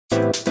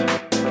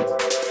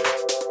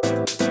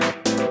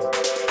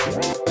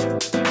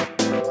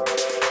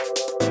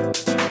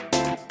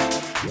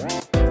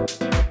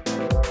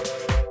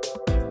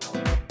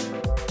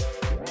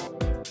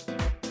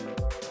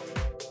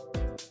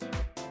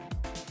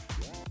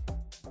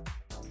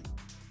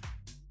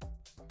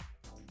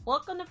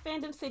Welcome to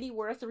Fandom City,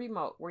 where it's a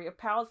remote, where your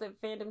pals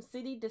at Fandom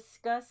City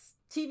discuss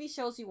TV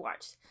shows you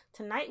watched.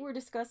 Tonight we're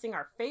discussing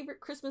our favorite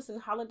Christmas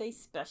and holiday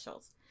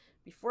specials.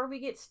 Before we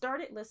get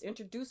started, let's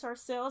introduce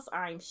ourselves.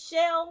 I'm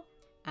Shell.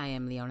 I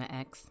am Leona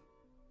X.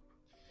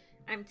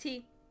 I'm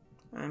T.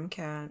 I'm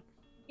Kat.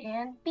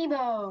 And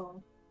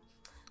Bebo.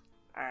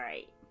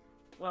 Alright.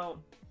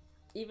 Well,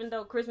 even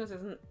though Christmas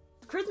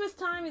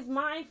time is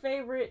my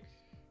favorite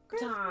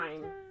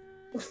time.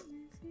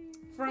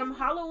 From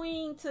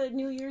Halloween to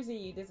New Year's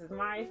Eve, this is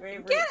my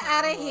favorite. Get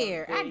out of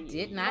here! I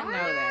did not know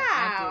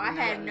that. I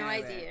had no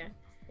idea.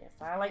 Yes,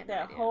 I like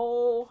that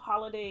whole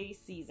holiday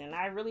season.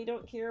 I really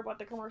don't care about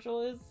the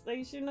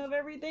commercialization of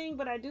everything,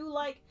 but I do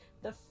like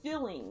the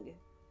feeling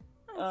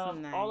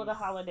of all of the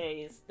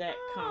holidays that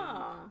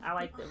come. I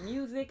like the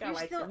music. I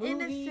like the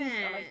movies.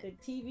 I like the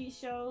TV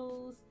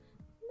shows.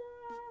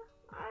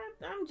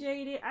 I'm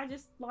jaded. I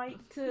just like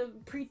to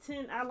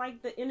pretend I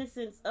like the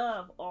innocence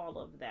of all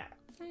of that.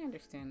 I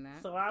understand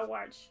that. So I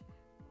watch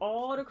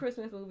all the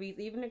Christmas movies,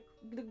 even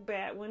the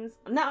bad ones.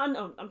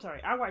 No, I'm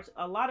sorry. I watch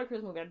a lot of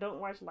Christmas movies. I don't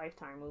watch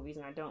Lifetime movies,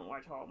 and I don't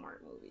watch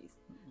Hallmark movies.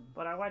 Mm-hmm.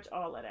 But I watch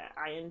all of that.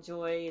 I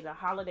enjoy the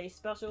holiday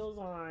specials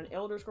on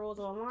Elder Scrolls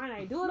Online.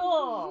 I do it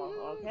all,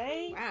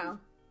 okay? Wow.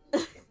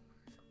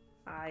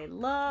 I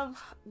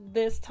love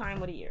this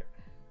time of the year.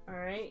 All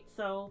right,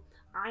 so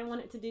I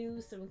wanted to do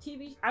some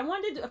TV. I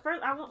won't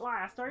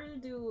lie. I started to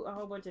do a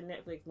whole bunch of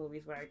Netflix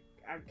movies, but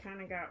I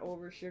kind of got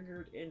over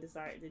sugared and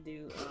decided to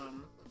do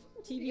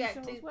TV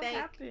shows. What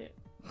happened?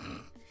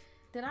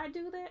 Did I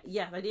do that?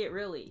 Yes, I did.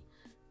 Really.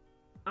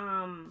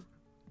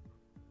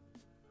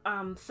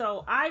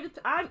 So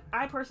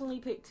I personally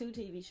picked 2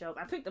 TV shows.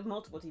 I picked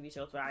multiple TV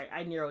shows, but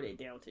I narrowed it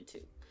down to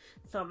 2.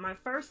 So my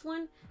first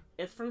one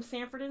is from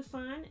Sanford and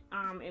Son.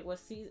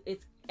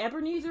 It's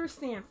Ebenezer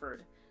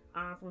Sanford.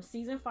 From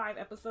season 5,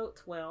 episode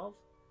 12.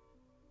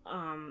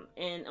 And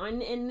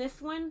in this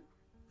one,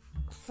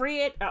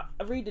 Fred,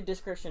 read the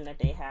description that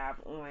they have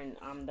on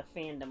the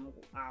fandom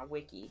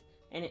wiki,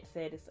 and it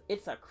said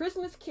it's a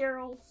Christmas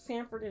Carol,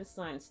 Sanford and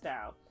Son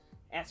style.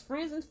 As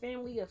friends and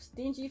family of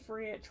Stingy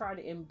Fred try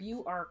to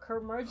imbue our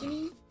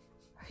curmudgeon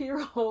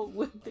hero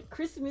with the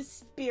Christmas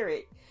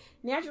spirit,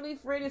 naturally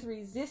Fred is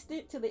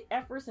resistant to the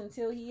efforts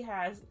until he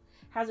has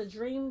a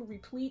dream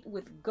replete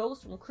with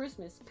ghosts from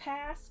Christmas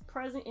past,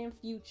 present, and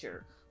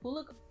future, who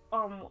look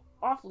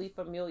awfully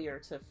familiar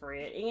to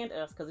Fred and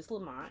us because it's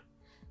Lamont.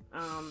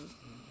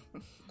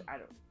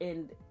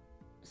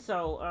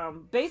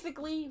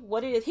 Basically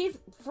what it is,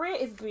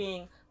 Fred is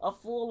being a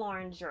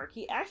full-on jerk.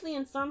 He actually,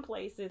 in some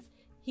ways,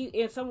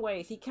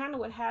 he kind of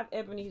would have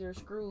Ebenezer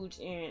Scrooge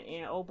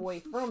and old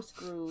boy from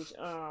Scrooge.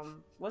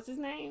 What's his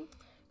name?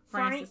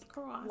 Francis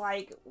Cross.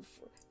 Like,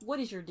 what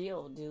is your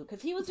deal, dude?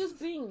 Because he was just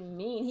being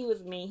mean. He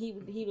was mean. He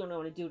didn't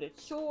want to do the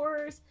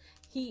chores.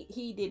 He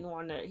didn't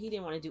want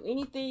to do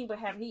anything but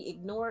he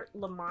ignored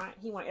Lamont.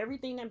 He wanted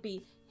everything to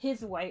be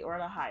his way or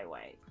the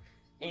highway.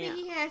 And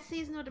he had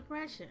seasonal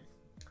depression.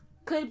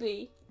 Could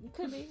be,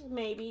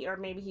 maybe, or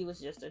maybe he was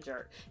just a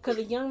jerk. Because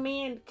a young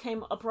man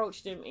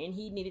approached him, and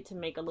he needed to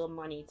make a little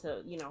money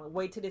to,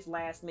 wait till this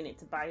last minute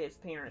to buy his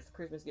parents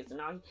Christmas gifts.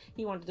 And all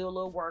he wanted to do a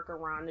little work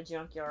around the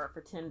junkyard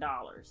for $10,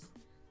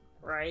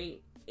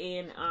 right?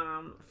 And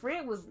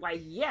Fred was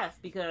like, yes,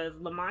 because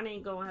Lamont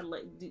ain't going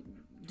to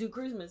do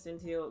Christmas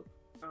until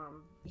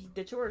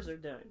the chores are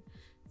done.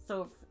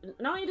 So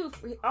not only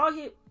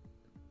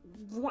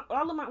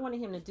all Lamont wanted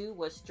him to do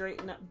was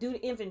straighten up, do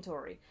the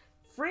inventory.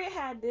 Fred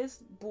had this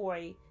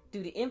boy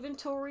do the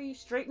inventory,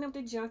 straighten up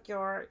the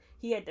junkyard.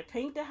 He had to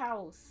paint the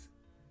house,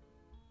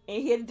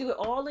 and he had to do it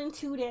all in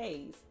 2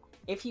 days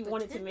if he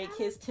wanted to make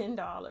his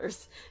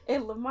 $10.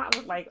 And Lamont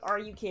was like, "Are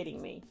you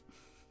kidding me?"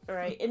 All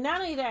right. And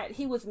not only that,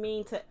 he was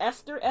mean to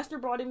Esther. Esther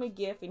brought him a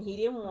gift, and he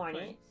didn't want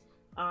it.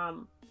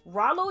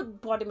 Rollo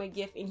bought him a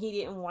gift, and he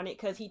didn't want it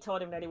because he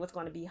told him that it was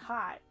going to be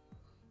hot.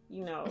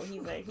 He's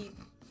like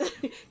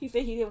he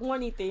said he didn't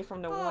want anything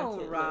from the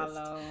wanted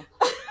Rollo.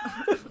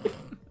 list.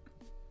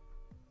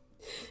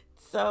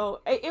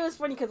 So it was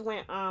funny because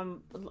when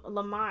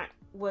Lamont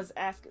was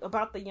asked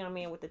about the young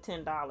man with the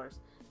 $10,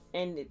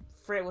 and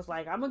Fred was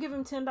like, "I'm gonna give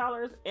him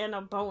 $10 and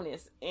a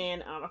bonus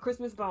and a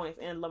Christmas bonus,"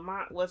 and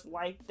Lamont was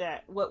like,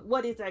 "That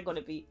what is that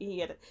gonna be?"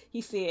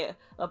 He said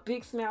a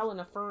big smile and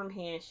a firm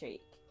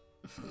handshake.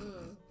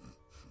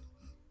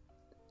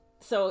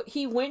 So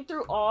he went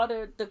through all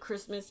the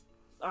Christmas.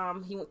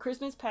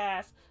 Christmas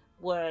past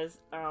was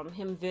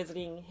him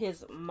visiting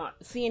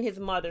seeing his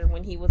mother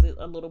when he was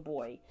a little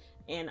boy,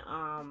 and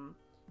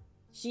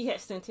she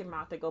had sent him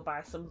out to go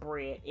buy some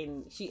bread,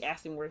 and she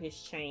asked him where his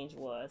change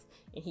was,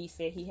 and he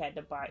said he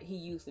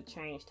used the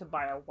change to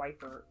buy a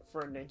wiper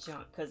for the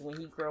junk, because when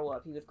he grow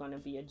up he was going to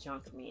be a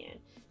junk man,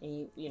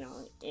 and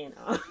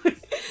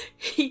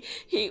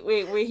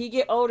when he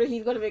get older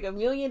he's going to make $1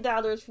 million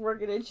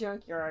working in a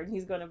junkyard, and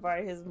he's going to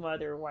buy his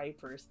mother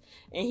wipers.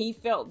 And he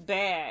felt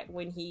bad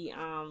when he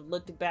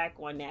looked back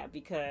on that,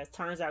 because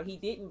turns out he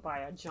didn't buy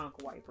a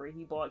junk wiper,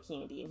 he bought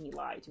candy, and he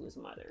lied to his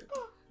mother.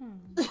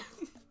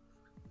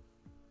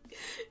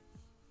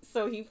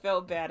 So he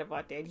felt bad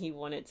about that and he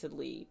wanted to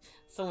leave.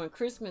 So when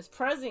Christmas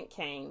present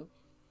came,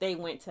 they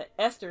went to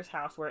Esther's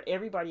house where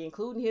everybody,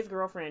 including his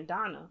girlfriend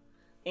Donna,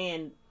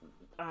 and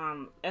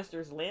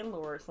Esther's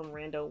landlord, some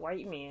rando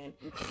white man,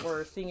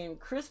 were singing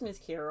Christmas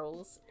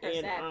carols.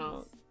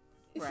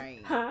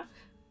 Right. Huh?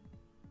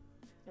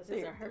 This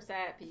is her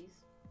sad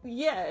piece.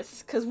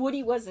 Yes, because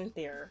Woody wasn't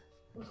there.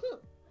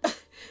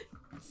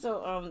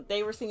 So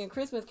they were singing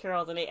Christmas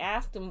carols, and they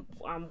asked him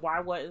why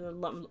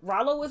wasn't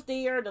Rollo was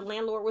there, the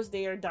landlord was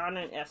there,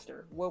 Donna and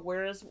Esther. Well,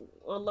 where's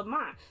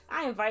Lamont?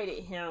 I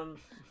invited him,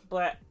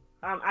 but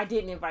I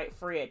didn't invite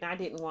Fred, and I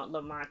didn't want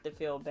Lamont to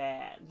feel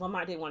bad.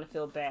 Lamont didn't want to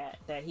feel bad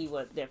that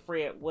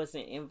Fred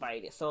wasn't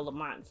invited, so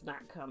Lamont's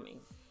not coming.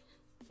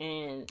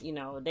 And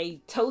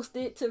they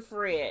toasted to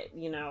Fred.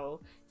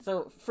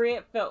 So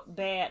Fred felt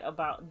bad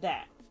about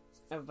that.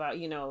 About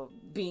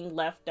being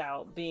left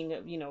out, being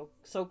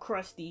so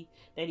crusty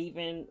that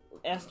even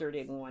Esther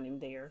didn't want him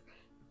there,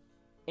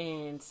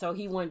 and so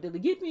he wanted to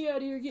get me out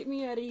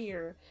of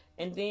here.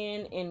 And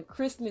then in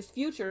Christmas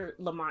Future,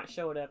 Lamont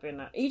showed up,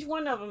 and each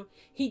one of them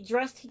he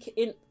dressed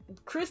in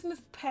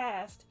Christmas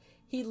Past.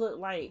 He looked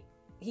like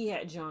he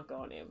had junk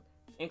on him.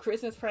 In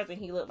Christmas Present,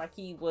 he looked like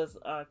he was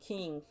a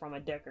king from a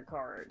deck of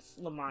cards,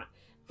 Lamont.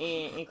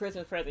 And in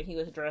Christmas Present, he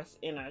was dressed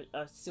in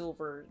a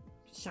silver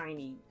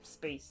shiny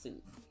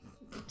spacesuit.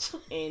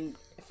 And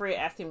Fred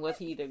asked him, was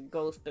he the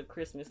ghost of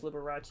Christmas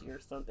Liberace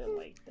or something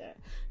like that.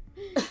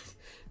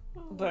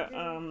 But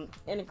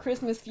in the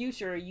Christmas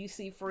Future, you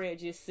see Fred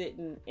just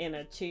sitting in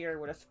a chair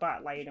with a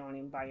spotlight on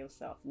him by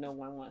himself. No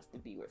one wants to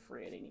be with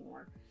Fred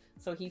anymore.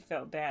 So he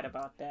felt bad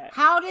about that.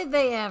 How did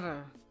they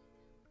ever?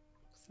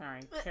 Sorry,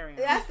 carry on.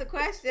 That's the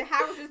question.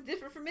 How is this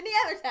different from any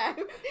other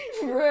time?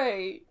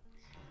 Right.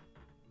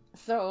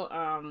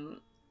 So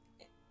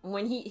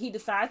when he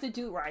decides to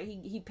do right,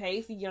 he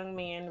pays the young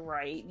man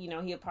right.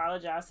 He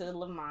apologized to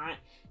Lamont.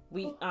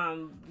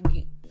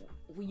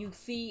 You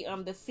see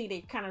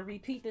they kind of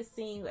repeat the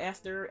scene,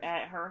 Esther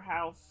at her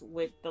house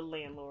with the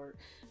landlord,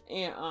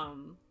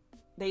 and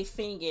they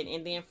sing it,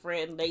 and then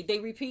Fred, they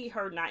repeat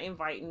her not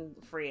inviting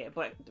Fred,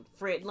 but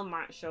Fred and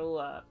Lamont show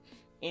up,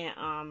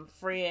 and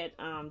Fred,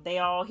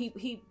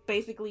 he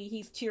basically,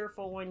 he's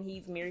cheerful and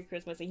he's Merry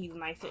Christmas and he's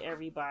nice to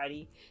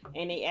everybody,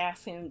 and they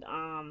ask him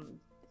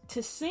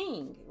to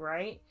sing,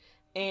 right?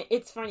 And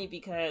it's funny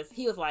because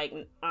he was like,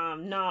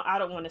 no, I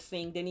don't want to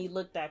sing. Then he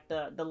looked at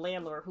the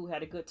landlord who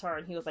had a guitar,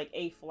 and he was like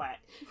A flat.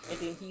 And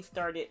then he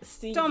started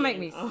singing. Don't make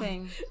me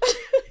sing.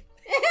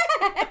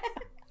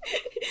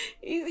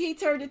 he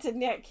turned into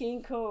Nat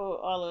King Cole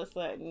all of a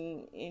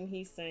sudden, and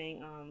he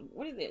sang,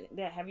 what is it?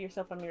 That Have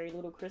Yourself a Merry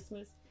Little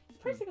Christmas? He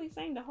basically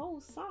sang the whole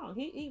song.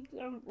 He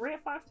Red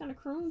Fox kind of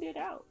crooned it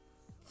out.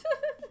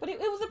 But it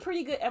was a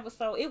pretty good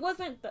episode. It was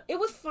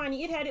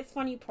funny. It had its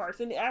funny parts,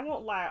 and I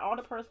won't lie, all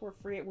the parts where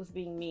Fred was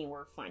being mean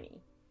were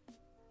funny,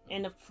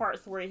 and the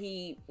parts where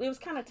it was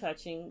kind of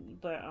touching.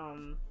 But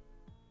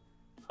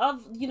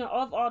of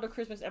all the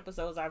Christmas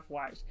episodes I've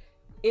watched,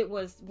 it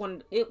was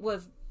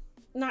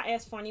not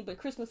as funny. But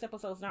Christmas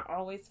episodes not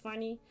always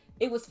funny.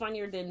 It was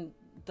funnier than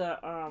the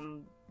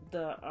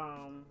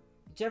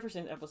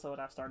Jefferson episode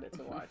I started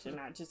to watch, and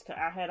I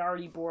had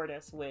already bored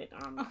us with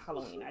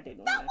Halloween. I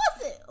didn't want to.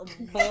 That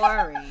wasn't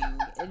boring.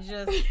 It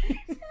just,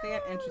 they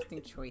had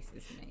interesting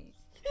choices made.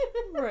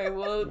 Right.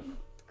 Well,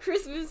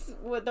 Christmas.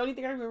 Well, the only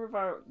thing I remember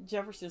about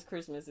Jefferson's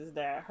Christmas is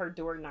that her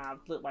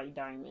doorknobs looked like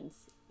diamonds,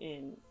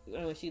 and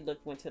when she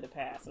went to the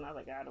past, and I was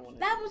like, I don't want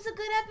to. That was a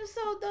good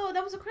episode, though.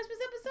 That was a Christmas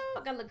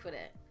episode. I gotta look for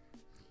that.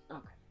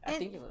 Okay. I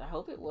think it was. I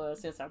hope it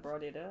was, since I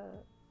brought it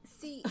up.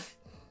 See,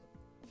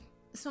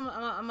 so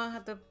I'm gonna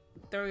have to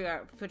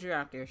put you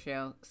out there,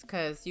 Shell,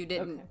 because you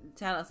didn't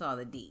tell us all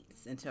the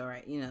deets until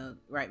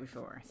right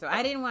before. So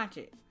I didn't watch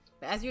it.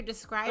 But as you're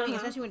describing,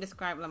 especially when you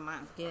describe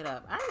Lamont's get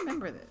up, I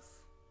remember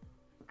this.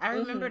 I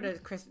remember the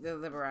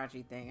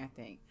Liberace thing, I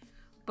think.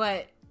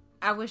 But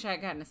I wish I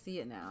had gotten to see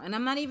it now. And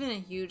I'm not even a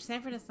huge...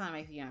 Sanford and Son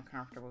makes me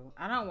uncomfortable.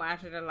 I don't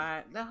watch it a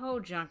lot. The whole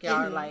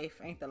junkyard life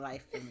ain't the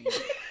life for me.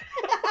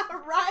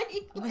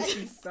 Right? Makes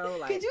me so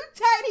like... Could you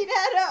tidy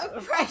that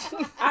up?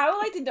 Right. I would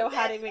like to know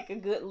how they make a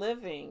good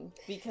living,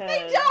 because...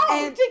 They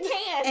don't! They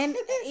can't! And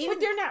even, but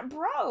they're not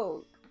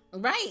broke.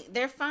 Right,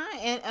 they're fine.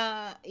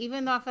 And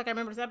even though I feel like I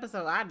remember this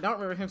episode, I don't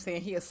remember him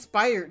saying he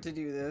aspired to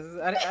do this.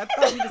 I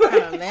thought he just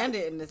kind of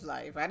landed in this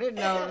life. I didn't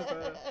know it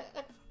was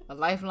a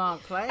lifelong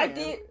plan. I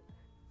did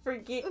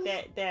forget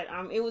that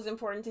it was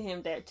important to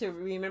him to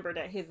remember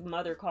that his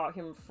mother called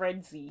him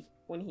Fredsy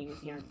when he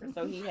was younger.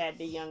 So he had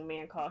the young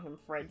man call him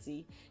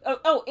Fredsy.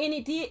 Oh, and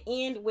it did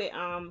end with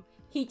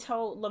he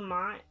told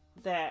Lamont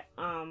that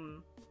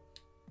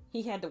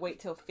he had to wait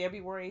till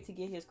February to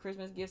get his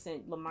Christmas gifts,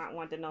 and Lamont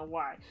wanted to know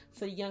why.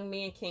 So the young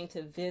man came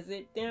to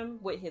visit them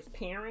with his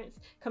parents.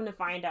 Come to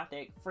find out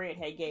that Fred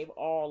had gave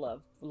all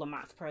of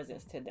Lamont's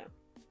presents to them.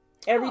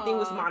 Everything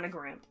was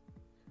monogrammed.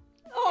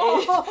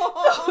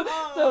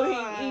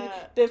 So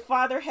the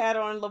father had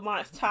on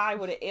Lamont's tie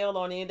with an L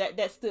on it.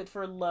 That stood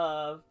for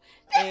love,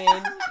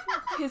 and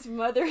his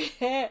mother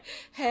had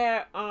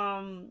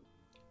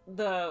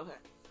the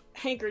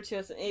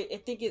handkerchiefs. I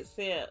think it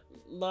said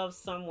 "Love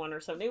Someone" or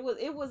something.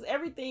 It was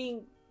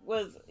everything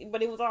was,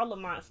 but it was all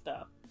Lamont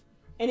stuff,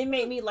 and it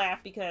made me laugh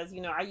because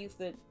I used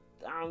to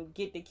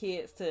get the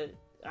kids to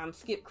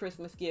skip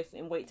Christmas gifts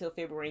and wait till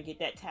February and get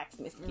that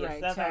Taxmas gift.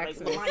 Right, That's how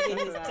Lamont get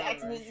his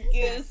Taxmas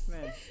gifts.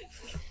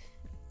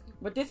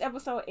 But this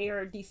episode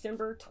aired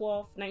December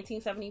 12th,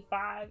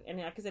 1975, and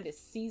like I said, it's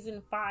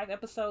season 5,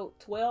 episode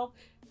 12.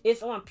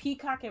 It's on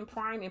Peacock and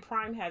Prime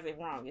has it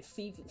wrong. It's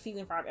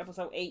season 5,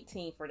 episode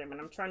 18 for them, and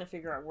I'm trying to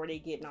figure out where they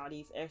getting all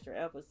these extra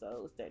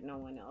episodes that no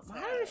one else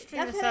has.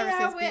 That's how they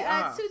are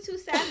with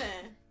 227.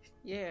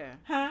 Yeah.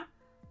 Huh?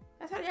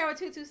 That's how they are with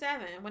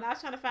 227. When I was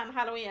trying to find the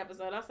Halloween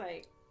episode, I was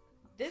like,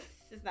 this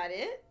is not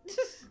it.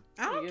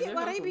 I don't get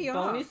why they be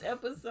on bonus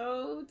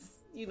episodes.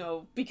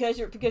 Because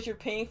you're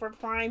paying for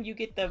Prime, you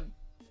get the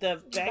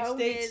backstage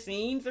bonus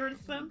scenes or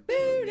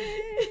something.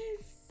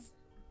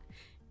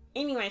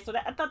 Anyway, so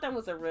I thought that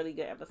was a really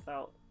good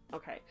episode.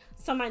 Okay,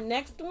 so my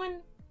next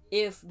one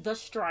is The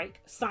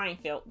Strike,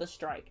 Seinfeld, The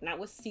Strike. And that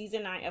was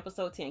season 9,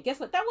 episode 10. Guess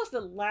what? That was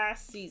the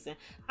last season.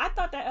 I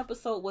thought that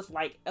episode was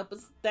like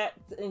that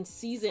in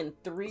season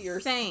 3 or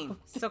same.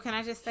 So can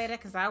I just say that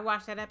because I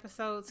watched that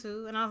episode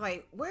too, and I was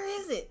like, where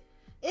is it?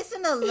 It's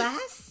in the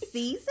last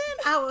season?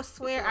 I would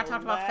swear I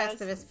talked about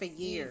Festivus for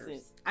years.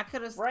 Season. I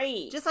could have...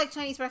 Right. Just like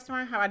Chinese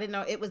Restaurant, how I didn't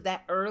know it was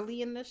that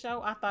early in the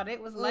show. I thought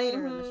it was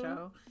later in the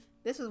show.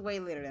 This was way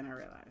later than I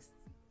realized.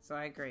 So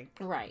I agree.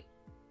 Right.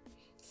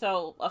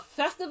 So, a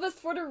Festivus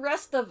for the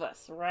rest of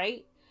us,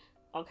 right?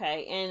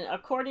 Okay, and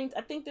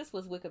I think this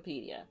was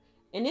Wikipedia.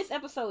 In this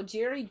episode,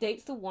 Jerry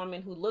dates a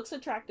woman who looks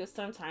attractive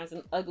sometimes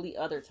and ugly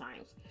other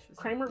times.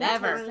 Kramer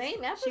never. Returns,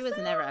 same episode? She was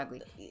never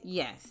ugly.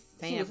 Yes.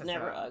 She was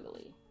never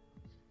ugly.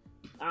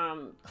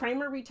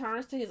 Kramer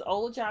returns to his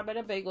old job at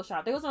a bagel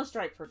shop. They was on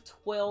strike for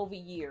 12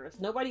 years.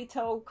 Nobody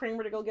told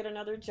Kramer to go get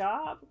another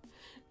job.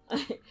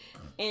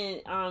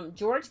 And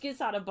George gets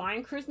out of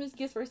buying Christmas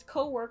gifts for his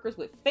co-workers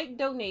with fake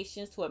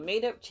donations to a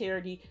made-up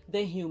charity,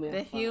 the Human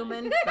Fund.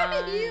 Human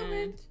Fund.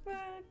 Human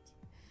Fund.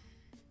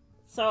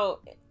 So,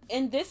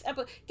 in this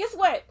episode, guess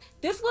what?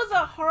 This was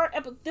a hard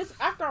episode.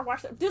 After I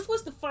watched it, this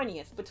was the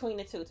funniest between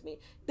the two to me.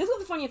 This was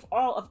the funniest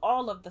of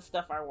all of the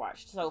stuff I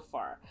watched so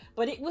far.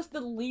 But it was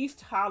the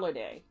least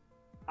holiday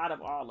out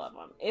of all of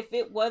them. If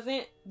it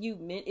wasn't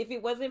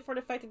for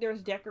the fact that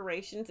there's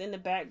decorations in the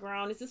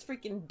background, it's this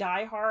freaking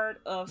Die Hard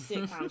of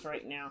sitcoms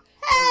right now.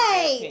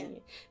 Hey! In my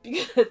opinion.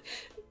 Because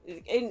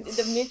in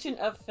the mention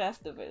of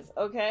Festivus,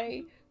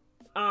 okay?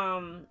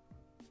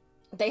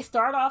 They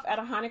start off at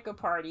a Hanukkah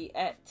party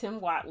at Tim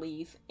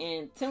Watley's,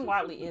 and Tim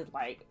Watley is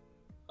like,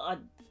 was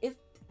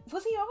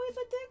he always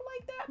a dick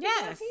like that?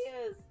 Yes, he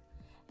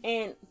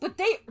is. But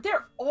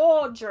they're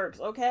all jerks,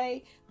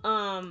 okay?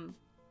 I'm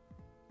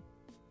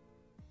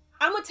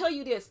gonna tell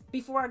you this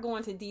before I go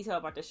into detail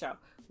about the show.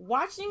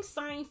 Watching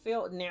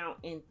Seinfeld now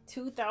in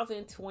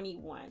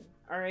 2021,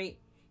 all right?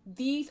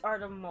 These are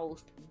the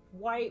most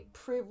white,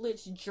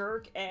 privileged,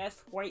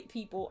 jerk-ass white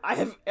people I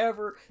have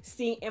ever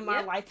seen in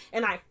my life.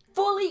 And I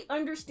fully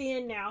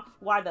understand now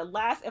why the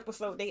last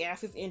episode they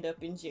asses end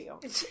up in jail.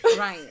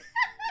 Right.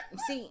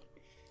 See,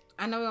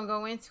 I know we don't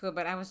go into it,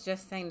 but I was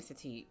just saying this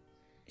to you,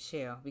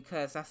 Shell,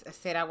 because I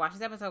said I watched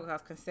this episode because I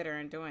was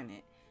considering doing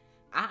it.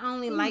 I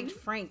only liked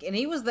Frank, and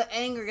he was the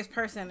angriest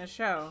person in the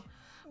show.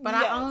 But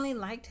I only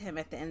liked him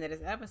at the end of this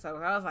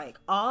episode. I was like,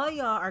 all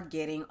y'all are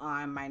getting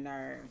on my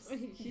nerves.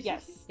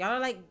 Yes. Y'all are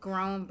like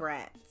grown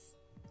brats.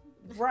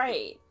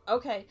 Right.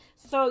 Okay.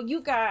 So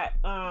you got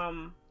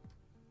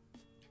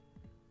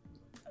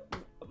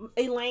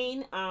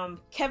Elaine,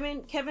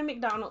 Kevin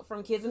McDonald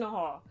from Kids in the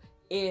Hall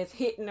is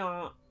hitting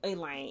on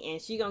Elaine,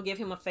 and she gonna give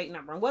him a fake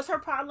number. And what's her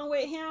problem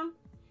with him?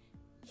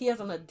 He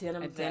has on a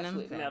denim vest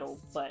with metal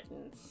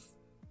buttons.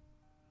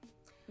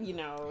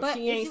 But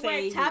she ain't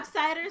say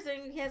topsiders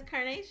and he has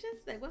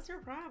carnations. Like, what's her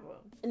problem?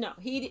 No,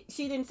 she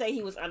didn't say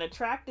he was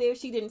unattractive.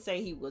 She didn't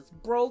say he was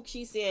broke.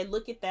 She said,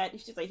 "Look at that."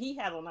 She said he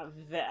has on a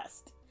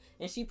vest,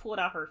 and she pulled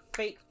out her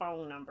fake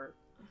phone number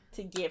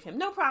to give him.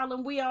 No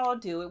problem. We all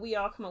do it. We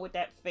all come up with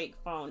that fake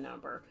phone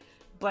number,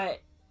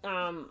 but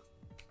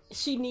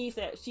she needs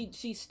that.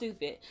 She's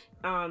stupid.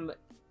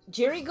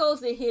 Jerry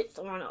goes and hits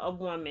on a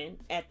woman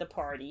at the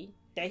party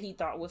that he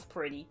thought was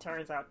pretty.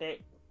 Turns out that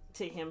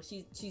to him,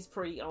 she's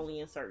pretty only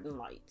in certain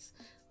lights.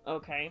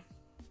 Okay.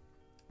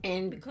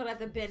 And we call that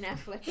the Ben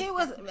Affleck.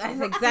 That's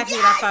exactly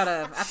what I thought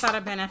of. I thought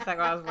of Ben Affleck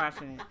while I was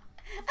watching it.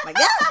 Like,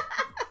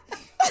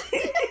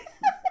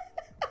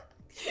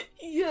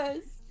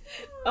 yes.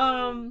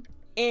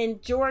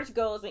 And George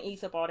goes and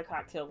eats up all the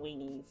cocktail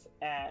weenies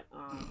at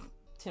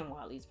Tim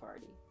Watley's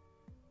party.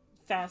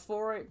 Fast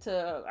forward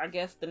to, I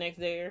guess, the next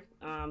day.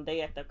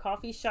 They at the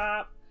coffee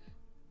shop.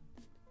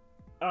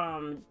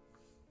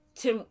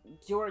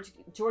 George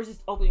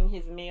is opening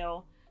his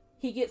mail.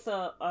 He gets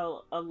a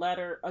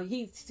letter.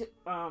 They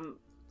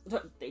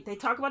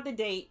talk about the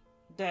date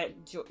that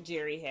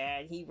Jerry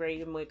had. He ready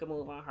to make a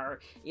move on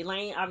her.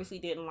 Elaine obviously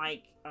didn't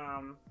like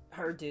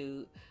her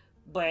dude,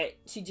 but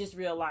she just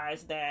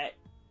realized that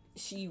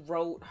she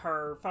wrote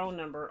her phone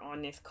number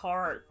on this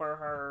card for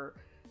her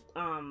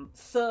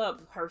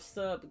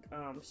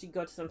she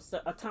go to some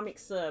Atomic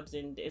Subs,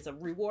 and it's a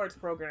rewards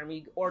program.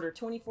 You order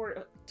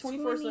 24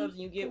 subs and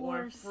you get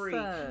one free.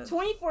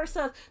 24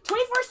 subs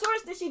 24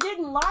 stores that she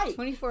didn't like,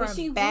 24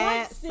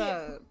 bad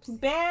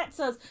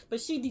subs, but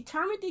she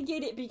determined to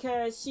get it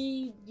because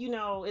she,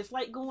 it's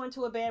like going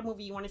to a bad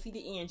movie. You want to see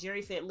the end.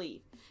 Jerry said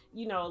leave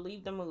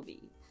the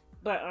movie.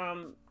 But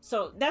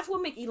so that's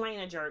what make Elaine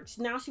a jerk.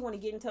 Now she want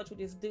to get in touch with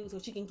this dude so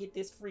she can get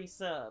this free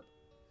sub,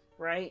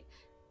 right?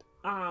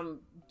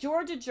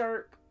 George a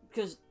jerk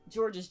because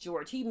George is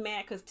George. He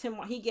mad because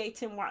he gave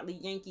Tim Watley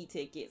Yankee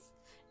tickets,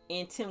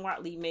 and Tim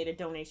Watley made a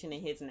donation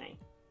in his name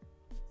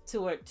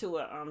to a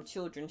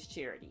children's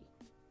charity,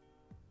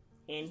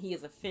 and he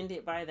is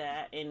offended by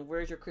that. And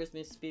where's your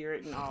Christmas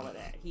spirit and all of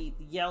that? He's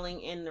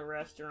yelling in the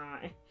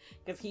restaurant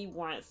because he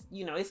wants,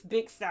 it's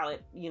big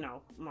salad,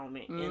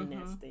 moment in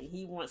this thing.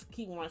 He wants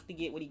to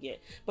get what he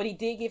get, but he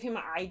did give him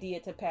an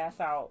idea to pass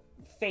out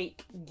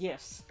fake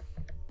gifts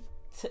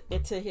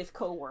to his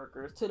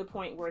co-workers, to the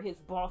point where his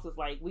boss was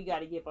like, we got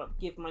to give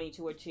money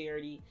to a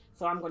charity,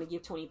 so I'm going to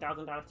give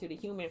 $20,000 to the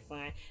Human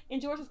Fund,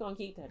 and George is going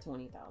to keep that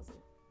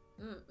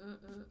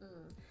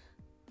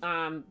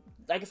 $20,000.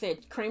 Like I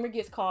said, Kramer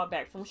gets called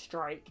back from his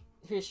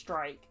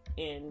strike,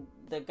 and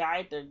the guy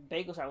at the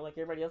bagel shop, like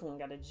everybody else,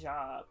 got a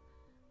job,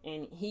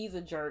 and he's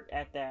a jerk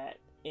at that.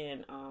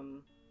 And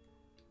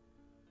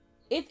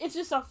it's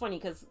just so funny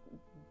because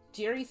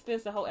Jerry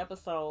spends the whole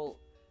episode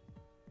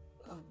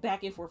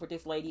back and forth with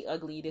this lady,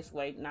 ugly this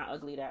way, not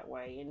ugly that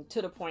way, and to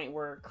the point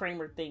where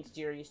Kramer thinks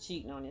Jerry is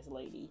cheating on this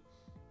lady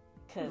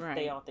because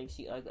they all think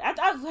she ugly. I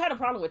had a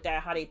problem with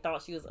that, how they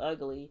thought she was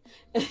ugly.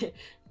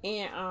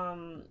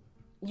 And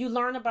you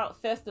learn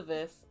about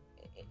Festivus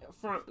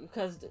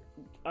because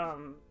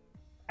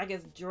I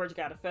guess George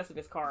got a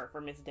Festivus card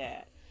from his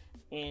dad,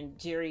 and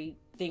Jerry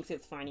thinks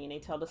it's funny, and they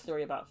tell the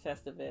story about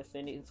Festivus,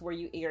 and it's where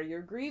you air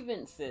your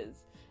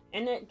grievances.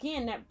 And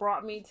again, that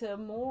brought me to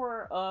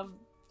more of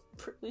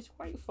privileged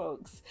white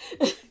folks.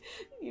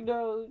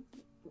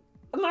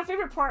 My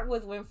favorite part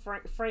was when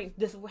Frank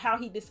how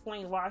he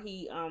explained why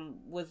he how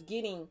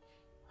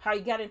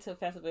he got into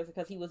Festivus,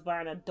 because he was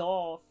buying a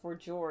doll for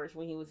George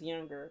when he was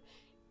younger,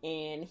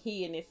 and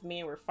he and this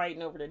man were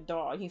fighting over the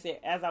doll. He said,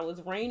 as I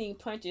was raining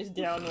punches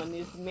down on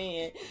this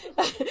man,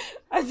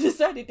 I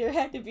decided there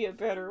had to be a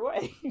better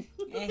way.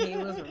 And he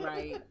was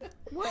right.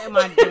 What am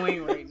I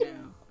doing right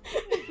now?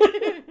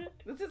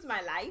 This is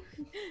my life.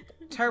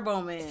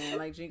 Turbo Man,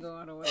 like Jingle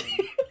All the Way.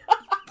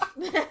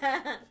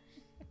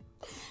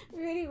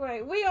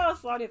 Anyway, we all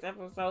saw this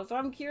episode, so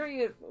I'm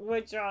curious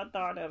what y'all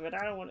thought of it.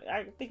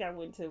 I think I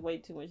went into way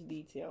too much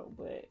detail,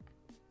 but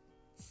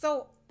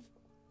so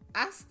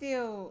I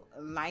still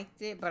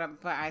liked it, but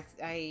I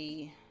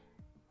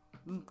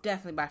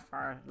definitely by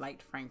far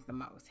liked Frank the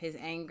most. His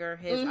anger,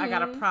 I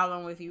got a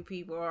problem with you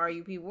people, or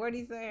you people. What did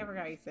he say? I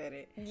forgot he said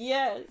it.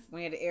 Yes.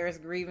 When he had to air his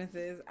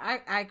grievances.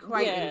 I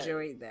quite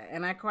enjoyed that.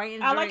 And I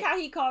like how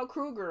he called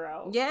Kruger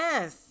out.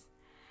 Yes.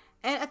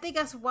 And I think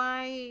that's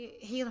why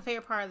he's a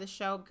favorite part of the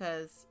show,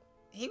 because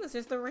he was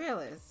just the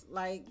realest.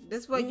 Like,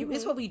 this what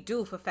we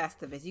do for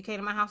Festivus. You came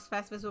to my house for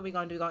Festivus, what we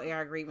gonna do? Gonna air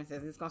our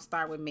grievances. It's gonna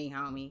start with me,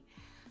 homie.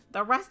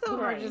 The rest of them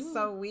are just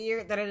so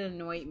weird that it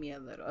annoyed me a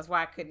little. That's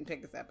why I couldn't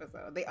pick this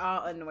episode. They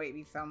all annoyed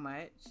me so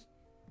much.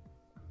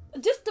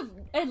 Just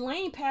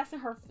Elaine passing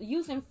her,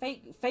 using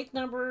fake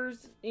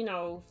numbers,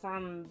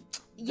 from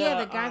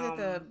the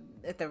guys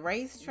at the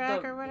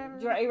racetrack or whatever.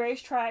 The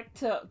racetrack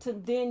to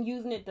then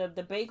using it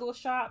the bagel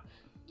shop,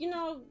 And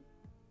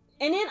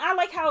then I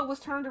like how it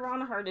was turned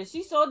around on her that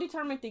she's so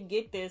determined to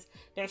get this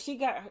that she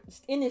got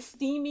in this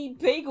steamy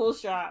bagel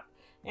shop.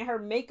 And her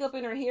makeup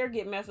and her hair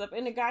get messed up.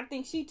 And the guy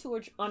thinks she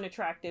too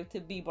unattractive to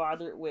be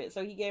bothered with.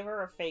 So he gave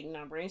her a fake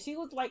number. And she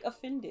was,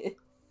 offended.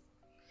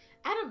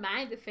 I don't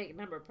mind the fake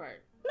number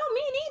part. No,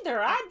 me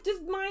neither. I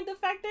just mind the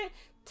fact that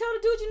tell the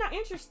dude you're not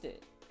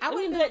interested. Well,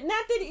 we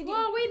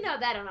know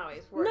that don't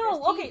always work.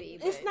 No, okay.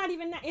 It's not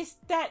even that. It's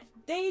that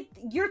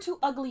you're too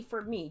ugly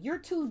for me. You're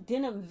too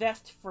denim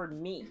vest for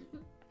me.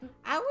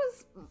 I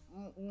was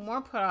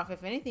more put off,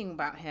 if anything,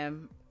 about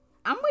him.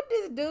 I'm with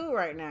this dude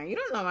right now. You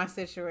don't know my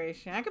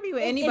situation. I could be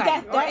with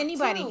anybody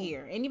anybody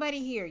here. Anybody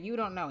here you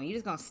don't know. You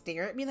just gonna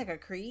stare at me like a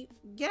creep?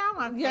 Get out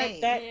my face.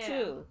 That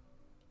too.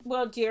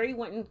 Well, Jerry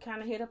went and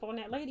kind of hit up on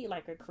that lady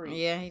like a creep.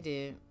 Yeah, he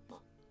did.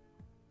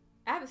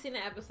 I haven't seen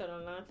that episode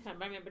in a long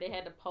time. I remember they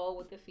had the pole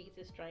with the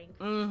feces string.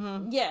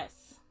 Mm-hmm.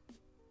 Yes.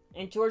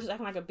 And George was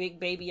acting like a big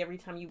baby every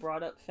time you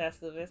brought up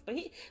Festivus. But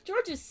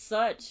George is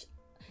such...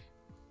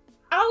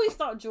 I always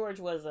thought George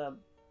was a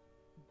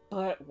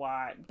butt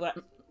wad, but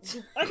like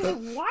I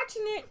said,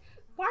 watching it,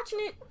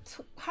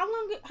 how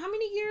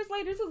many years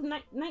later? This was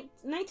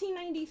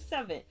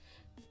 1997.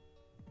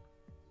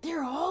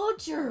 They're all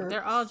jerks.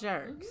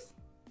 Mm-hmm.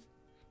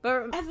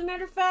 But as a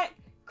matter of fact,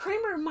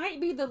 Kramer might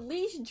be the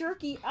least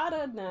jerky out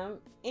of them,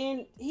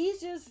 and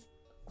he's just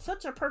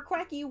such a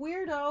perquacky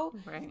weirdo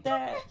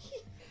that...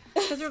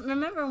 Because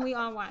remember when we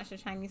all watched a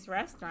Chinese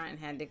restaurant and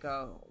had to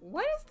go,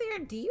 what is their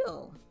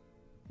deal?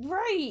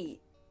 Right.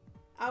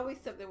 Always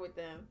something with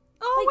them.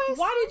 Always. Like,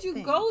 why did you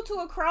something. go to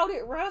a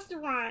crowded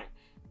restaurant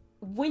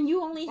when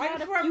you only Right had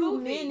before a a few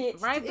movie.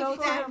 minutes Right to go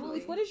before to a the movies?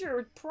 movie. What is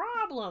your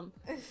problem?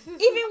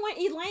 Even when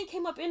Elaine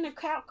came up in the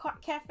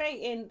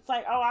cafe and it's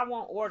like, oh, I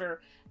won't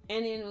order.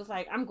 And then it was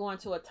like, I'm going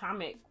to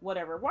Atomic,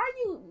 whatever. Why are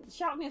you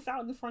shouting this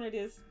out in front of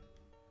this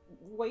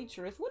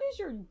waitress? What is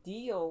your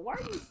deal? Why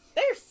are you...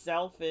 They're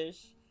selfish.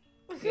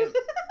 Yeah.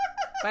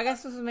 But I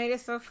guess this made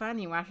it so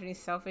funny watching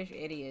these selfish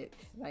idiots.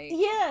 Like,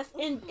 Yes,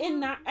 and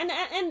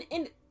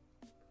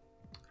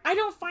I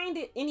don't find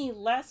it any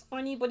less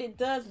funny, but it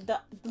does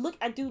look.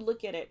 I do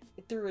look at it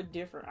through a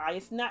different eye.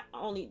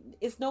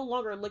 It's no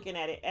longer looking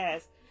at it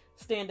as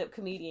stand-up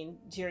comedian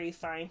Jerry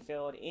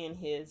Seinfeld and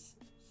his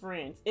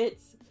friends.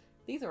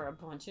 These are a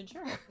bunch of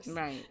jerks.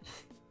 right.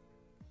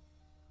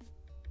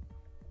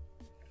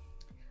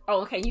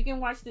 Oh, okay. You can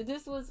watch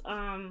this was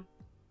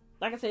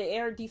like I said, it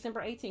aired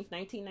December 18th,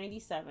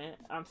 1997.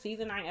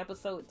 Season 9,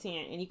 episode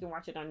 10, and you can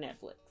watch it on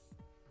Netflix.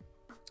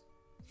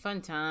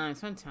 Fun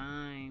times.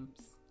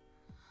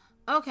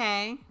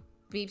 Okay.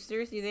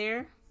 Beepsters, you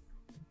there?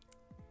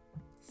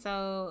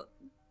 So,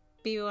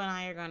 Bibo and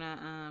I are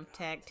gonna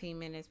tag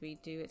team in as we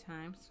do at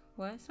times.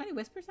 What? Somebody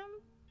whisper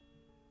something?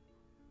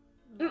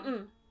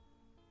 Mm-mm.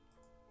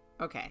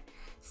 Okay.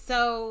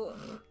 So,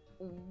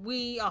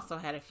 we also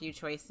had a few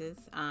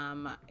choices.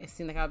 It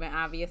seemed like I would have been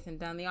obvious and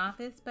done The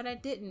Office, but I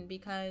didn't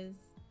because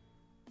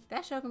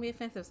that show can be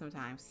offensive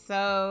sometimes.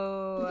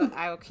 So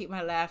I will keep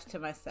my laughs to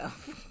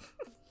myself.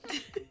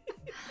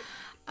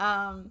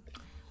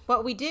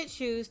 But we did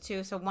choose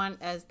to. So one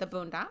as The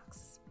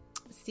Boondocks,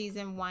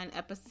 season 1,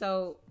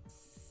 episode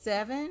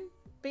 7,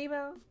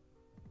 Bibo.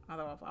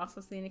 Although I've also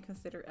seen it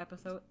considered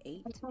episode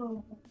 8.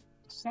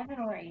 7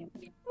 or 8.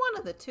 One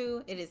of the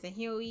two. It is a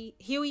Huey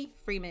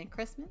Freeman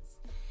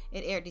Christmas.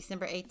 It aired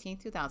December 18,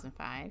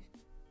 2005.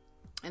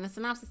 And the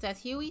synopsis says,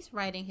 Huey's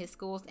writing his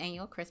school's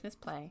annual Christmas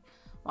play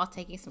while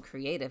taking some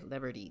creative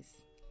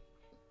liberties.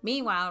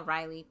 Meanwhile,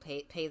 Riley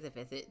pays a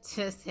visit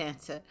to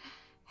Santa.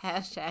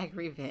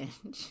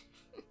 #revenge.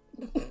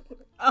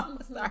 Oh,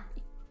 sorry.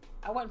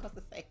 I wasn't supposed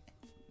to say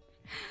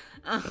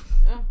that.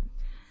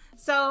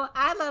 So,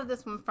 I love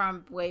this one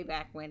from way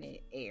back when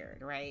it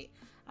aired, right?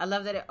 I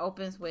love that it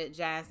opens with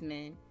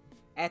Jasmine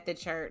at the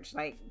church,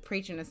 like,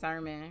 preaching a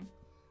sermon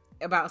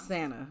about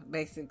Santa,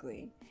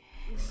 basically.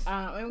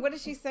 And what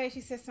did she say?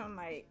 She said something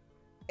like,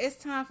 it's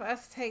time for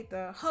us to take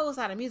the hoes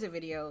out of music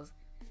videos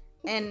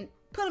and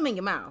put them in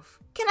your mouth.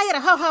 Can I get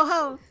a ho ho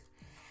ho?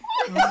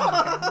 And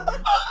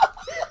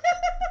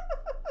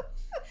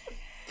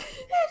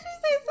she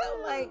said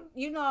something like,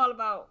 you know all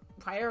about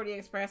Priority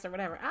Express or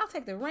whatever. I'll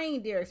take the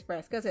Reindeer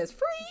Express because it's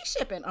free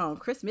shipping on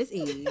Christmas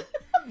Eve.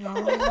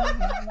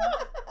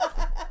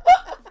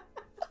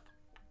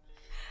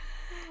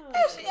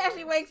 And she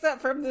actually wakes up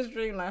from this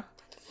dream like,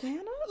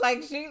 Santa?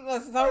 Like, she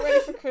was so ready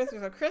for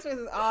Christmas. So Christmas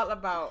is all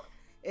about,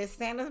 it's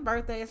Santa's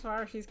birthday as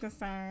far as she's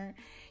concerned.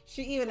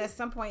 She even at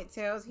some point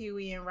tells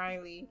Huey and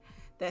Riley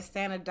that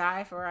Santa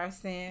died for our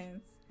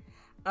sins.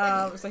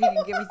 So he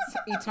can give us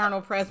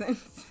eternal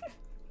presents.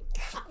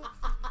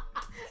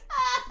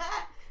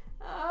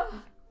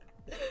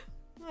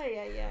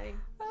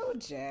 Oh,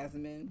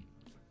 Jasmine.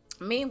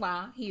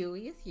 Meanwhile,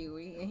 Huey is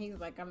Huey, and he's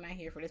like, I'm not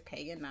here for this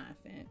pagan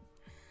nonsense.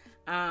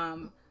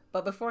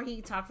 But before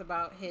he talks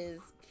about his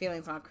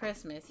feelings on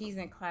Christmas, he's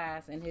in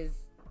class, and his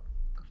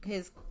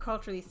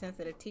culturally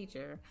sensitive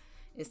teacher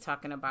is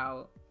talking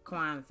about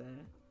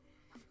Kwanzaa.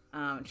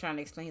 Trying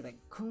to explain, he's like,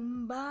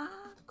 Kumba,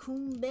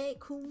 Kumbe,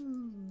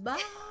 Kumba.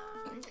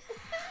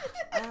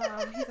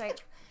 He's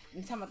like,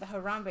 you're talking about the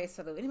Harambe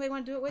salute. Anybody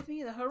want to do it with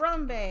me? The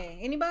Harambe.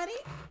 Anybody?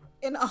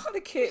 And all the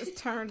kids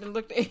turned and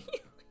looked at you.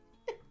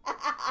 Hey,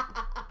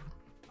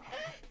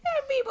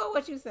 Bibo,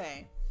 what you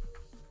say?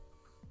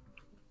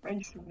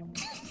 Racism.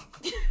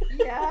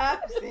 Yeah,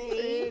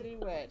 see? Pretty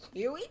much.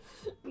 Huey?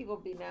 People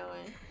be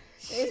knowing.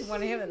 They just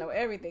wanted him to know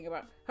everything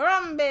about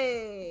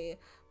Harambe.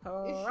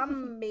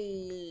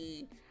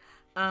 Harambe.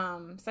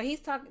 So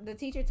the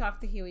teacher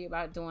talked to Huey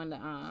about doing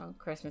the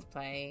Christmas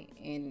play,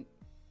 and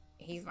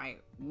he's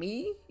like,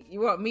 me? You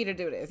want me to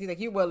do this? He's like,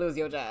 you will lose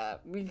your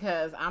job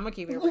because I'm gonna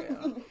keep it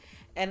real.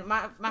 And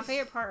my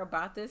favorite part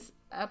about this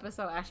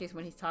episode actually is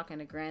when he's talking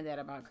to Granddad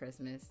about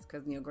Christmas,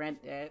 because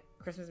Granddad,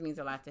 Christmas means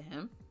a lot to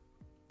him,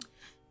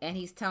 and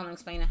he's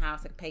explaining how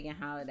it's a pagan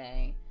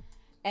holiday.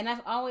 And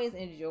I've always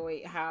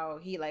enjoyed how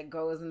he like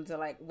goes into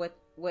like what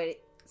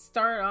it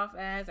started off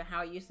as and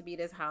how it used to be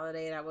this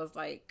holiday that was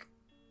like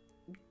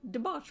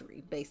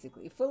debauchery,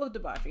 basically full of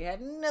debauchery. It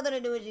had nothing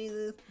to do with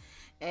Jesus,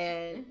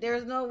 and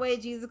there's no way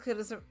Jesus could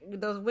have.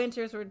 Those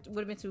winters would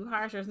have been too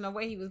harsh. There's no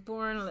way he was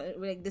born.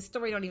 Like, this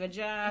story don't even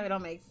jive. It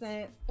don't make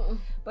sense.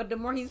 But the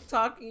more he's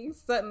talking,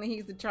 suddenly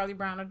he's the Charlie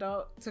Brown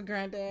adult to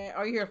Granddad.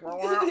 Oh, you hear?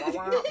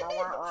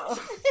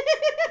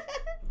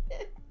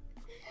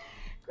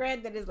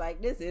 Granddad is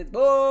like, this is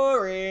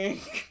boring.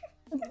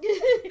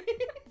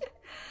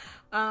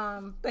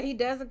 But he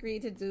does agree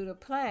to do the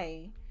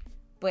play.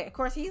 But of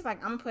course, he's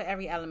like, I'm gonna put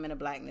every element of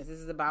blackness. This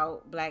is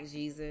about Black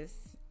Jesus.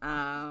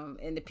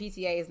 And the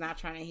PTA is not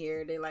trying to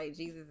hear. They're like,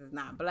 Jesus is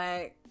not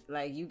black.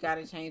 Like, you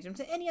gotta change him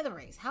to any other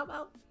race. How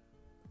about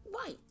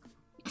white?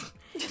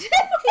 He could be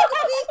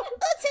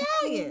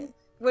Italian.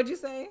 What'd you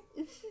say?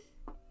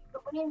 The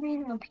only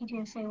reason the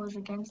PTSA was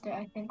against it,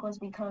 I think, was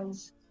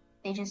because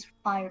they just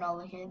fired all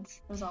the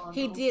kids. It was all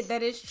He adults. did.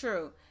 That is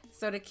true.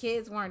 So the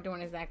kids weren't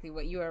doing exactly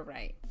what you are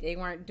right. They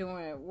weren't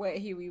doing what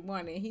Huey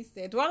wanted. He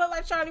said, "Do I look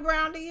like Charlie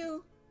Brown to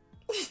you?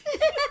 Do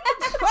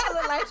I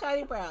look like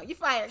Charlie Brown? You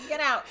fired. Get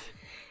out."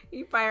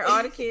 He fired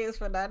all the kids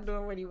for not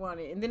doing what he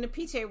wanted. And then the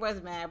PTA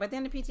was mad. But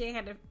then the PTA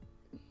had to...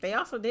 They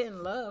also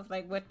didn't love,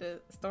 like, what the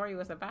story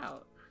was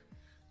about.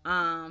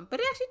 But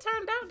it actually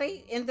turned out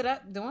they ended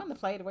up doing the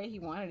play the way he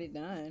wanted it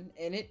done.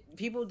 And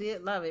people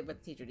did love it, but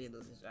the teacher did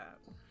lose his job.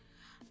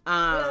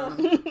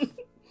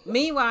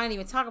 Meanwhile, I didn't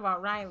even talk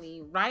about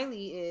Riley.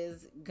 Riley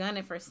is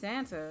gunning for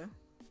Santa.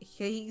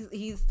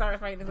 He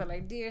starts writing this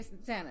like, "Dear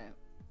Santa,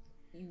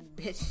 you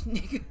bitch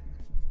nigga."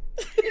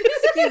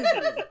 Excuse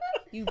me,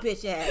 you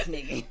bitch ass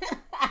nigga.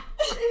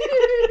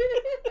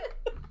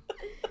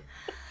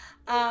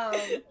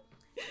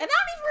 And I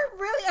don't even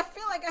really, I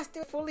feel like I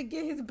still fully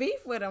get his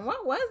beef with him.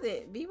 What was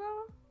it,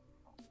 Bebo?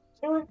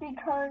 It was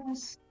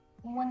because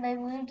when they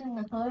lived in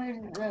the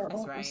hood,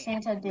 That's right.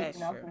 Santa did That's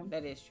nothing. true.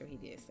 That is true. He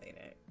did say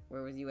that.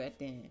 Where was you at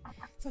then?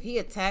 So he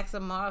attacks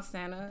them all,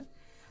 Santa.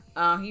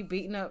 He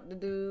beating up the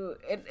dude.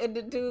 And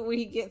the dude, when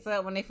he gets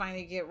up, when they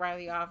finally get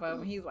Riley off of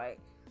him, he's like,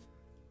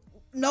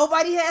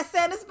 "Nobody has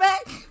Santa's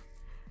back?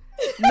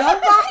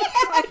 Nobody?"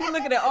 Like, he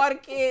looking at all the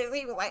kids.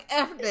 He was like,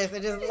 "F this,"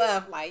 and just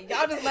left. Like,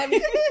 y'all just let me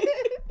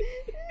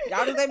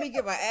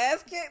get my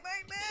ass kicked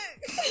like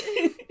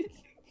that.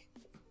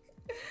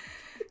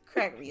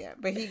 Crack me up.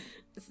 But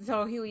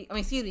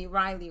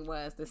Riley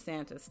was the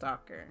Santa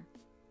stalker.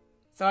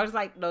 So I just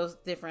like those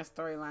different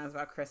storylines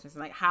about Christmas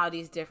and like how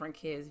these different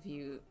kids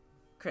view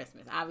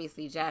Christmas.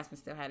 Obviously, Jasmine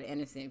still had an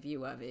innocent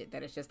view of it,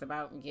 that it's just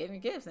about getting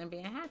gifts and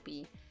being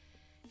happy.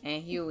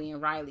 And Huey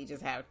and Riley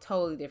just have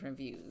totally different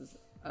views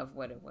of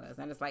what it was.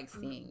 I just like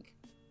seeing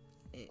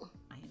it.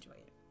 I enjoy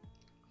it.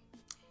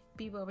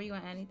 Bebo, were you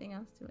going to add anything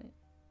else to it?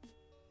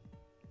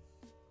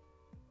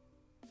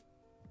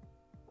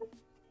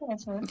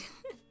 That's right.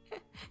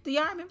 Do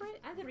y'all remember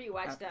it? I had to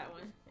rewatch that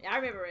one. I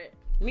remember it.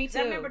 Me too.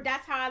 I remember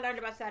that's how I learned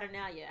about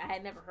Saturnalia. I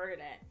had never heard of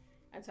that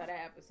until that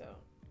episode.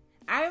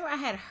 I remember I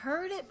had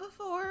heard it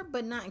before,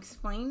 but not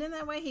explained in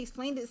that way. He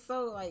explained it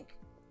so like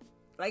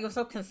it was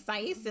so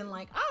concise and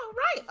like, oh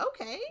right,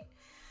 okay.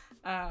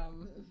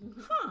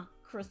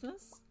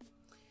 Christmas.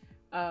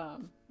 But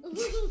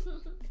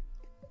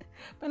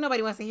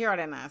nobody wants to hear all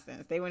that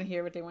nonsense. They want to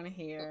hear what they want to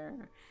hear.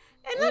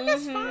 And look,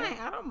 it's fine.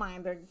 I don't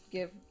mind the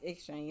gift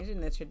exchange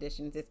and the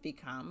traditions it's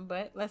become,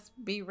 but let's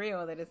be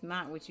real that it's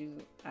not what you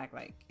act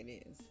like it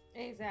is.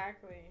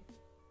 Exactly.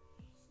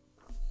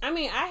 I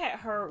mean, I had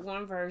heard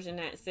one version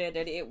that said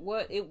that it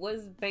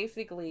was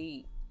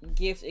basically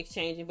gift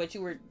exchanging, but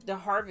the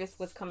harvest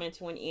was coming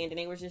to an end, and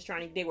they were just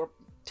they were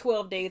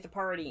 12 days of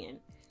partying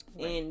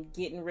and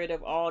getting rid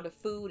of all the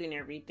food and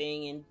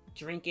everything, and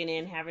drinking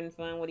and having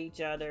fun with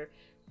each other,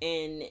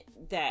 and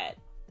that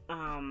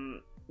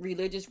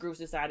religious groups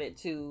decided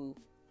to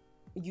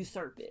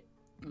usurp it.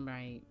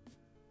 Right.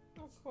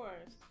 Of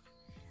course.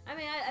 I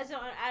mean, I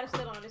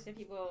still don't understand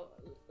people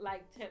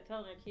like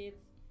telling their kids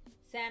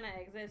Santa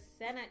exists.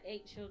 Santa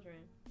ate children.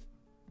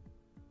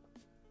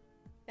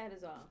 That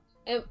is all.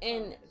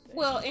 And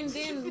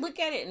then look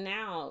at it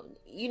now.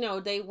 You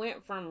know, they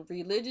went from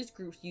religious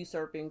groups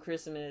usurping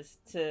Christmas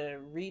to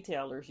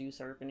retailers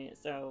usurping it.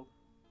 So,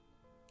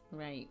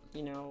 right.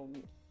 You know,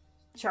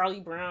 Charlie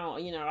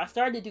Brown, you know, I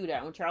started to do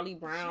that when Charlie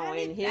Brown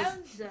and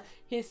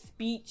his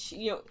speech,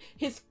 you know,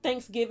 his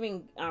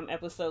Thanksgiving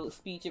episode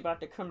speech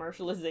about the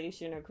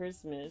commercialization of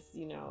Christmas,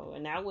 you know,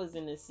 and that was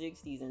in the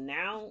 60s, and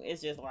now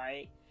it's just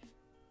like,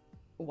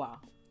 wow.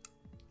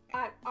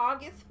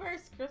 August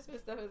 1st,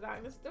 Christmas stuff is out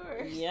in the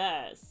store.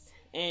 Yes.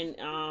 And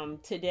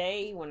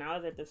today when I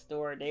was at the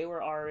store, they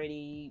were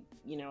already,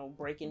 you know,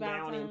 breaking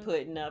down and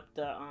putting up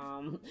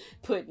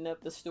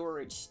the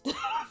storage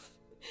stuff.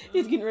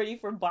 He's getting ready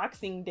for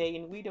Boxing Day,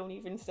 and we don't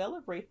even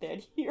celebrate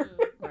that here.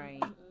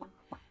 Right.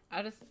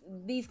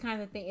 These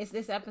kinds of things.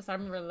 This episode, I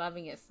remember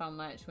loving it so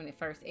much when it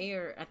first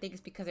aired. I think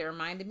it's because it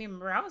reminded me.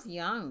 Remember, I was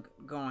young,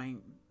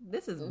 going,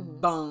 "This is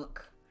bunk.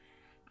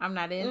 I'm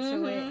not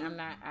into it.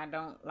 I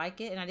don't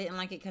like it, and I didn't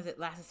like it because it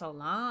lasted so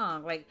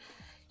long. Like,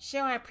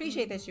 sure, I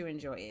appreciate that you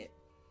enjoy it,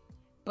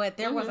 but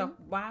there was a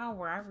while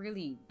where I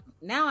really.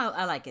 Now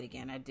I like it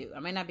again. I do.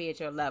 I may not be at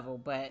your level,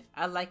 but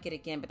I like it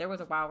again. But there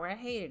was a while where I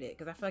hated it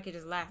because I feel like it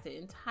just lasted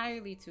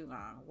entirely too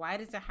long. Why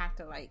does it have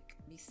to like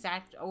be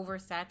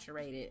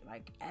oversaturated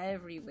like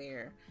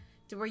everywhere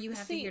to where you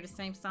have to hear the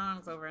same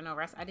songs over and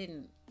over? I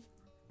didn't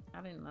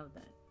love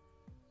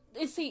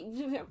that. See,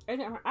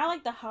 I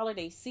like the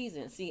holiday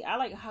season. See, I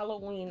like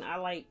Halloween. I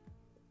like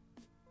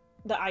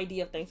the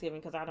idea of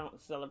Thanksgiving because I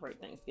don't celebrate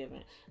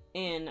Thanksgiving,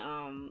 and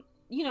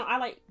you know, I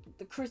like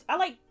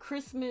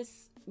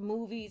Christmas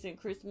movies and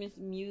Christmas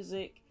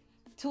music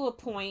to a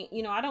point.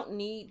 You know, I don't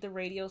need the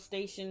radio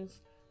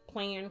stations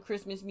playing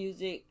Christmas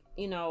music,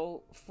 you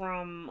know,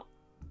 from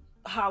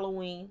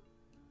Halloween.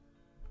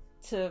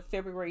 to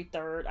February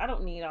 3rd. I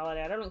don't need all of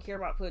that. I don't care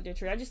about putting the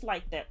tree. I just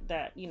like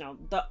that you know,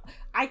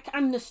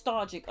 I'm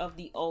nostalgic of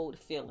the old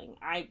feeling.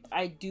 I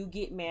do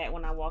get mad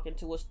when I walk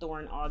into a store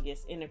in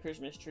August and the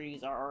Christmas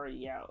trees are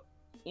already out,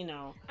 you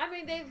know. I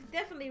mean, they've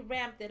definitely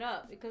ramped it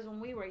up, because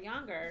when we were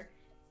younger,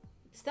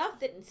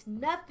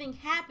 nothing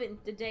happened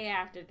the day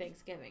after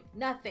Thanksgiving.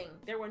 Nothing.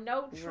 There were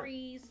no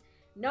trees,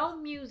 no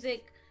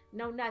music,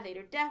 no nothing.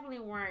 There definitely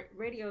weren't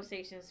radio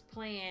stations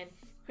playing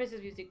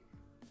Christmas music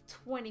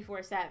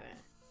 24/7.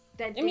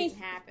 That didn't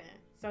happen.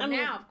 So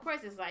now, of course,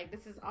 it's like,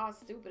 this is all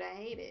stupid. I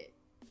hate it.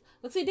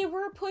 But see, they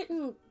were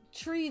putting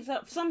trees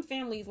up. Some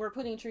families were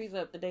putting trees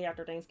up the day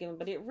after Thanksgiving,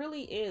 but it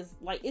really is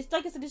like, it's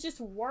like I said, it's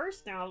just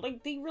worse now.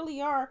 Like, they really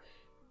are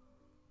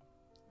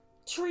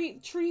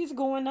trees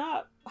going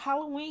up.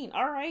 Halloween,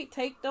 all right,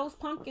 take those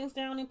pumpkins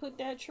down and put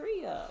that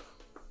tree up.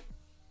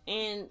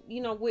 And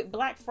you know, with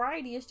Black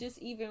Friday, it's just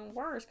even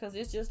worse, because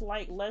it's just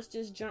like, let's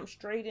just jump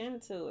straight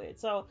into it.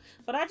 So,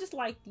 but I just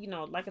like, you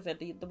know, like I said,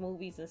 the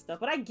movies and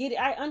stuff. But I get it.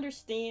 I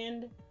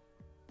understand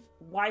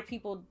why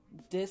people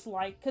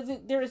dislike, because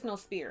there is no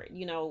spirit.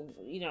 You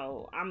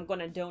know, I'm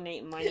gonna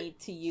donate money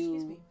to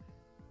you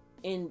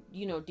in,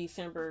 you know,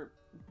 December,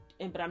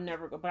 but I'm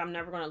never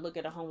gonna look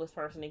at a homeless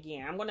person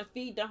again. I'm gonna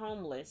feed the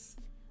homeless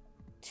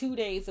 2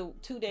 days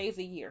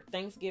a year,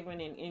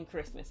 Thanksgiving and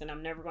Christmas, and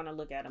I'm never gonna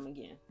look at them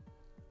again.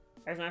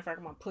 As a matter of fact,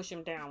 I'm gonna push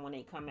them down when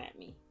they come at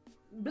me.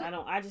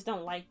 I just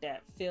don't like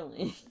that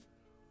feeling.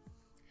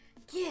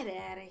 Get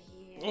out of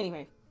here.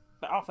 Anyway,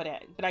 but off of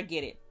that, but I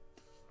get it.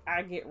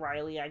 I get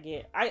Riley.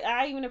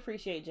 I even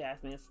appreciate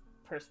Jasmine's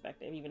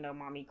perspective, even though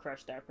Mommy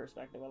crushed that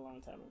perspective a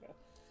long time ago.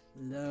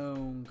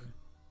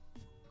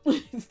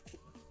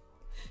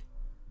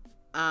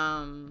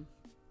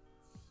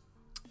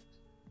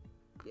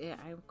 Yeah,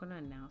 I'm gonna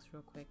announce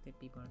real quick that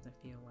Bebo doesn't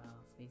feel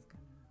well, so he's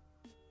gonna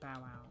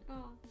bow out.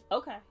 Oh.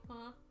 Okay.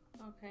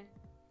 Okay.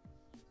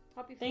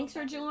 Hope you feel Thanks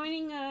for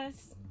joining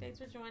us. Thanks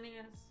for joining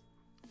us.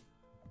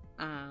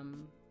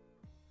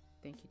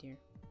 Thank you, dear.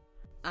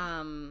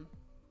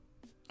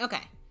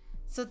 Okay.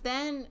 So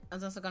then I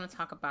was also going to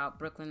talk about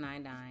Brooklyn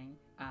Nine-Nine,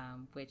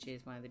 which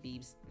is one of the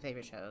Beebs'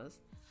 favorite shows.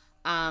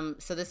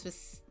 So this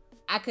was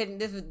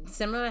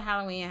similar to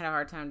Halloween. I had a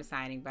hard time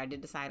deciding, but I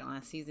did decide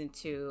on season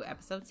 2,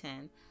 episode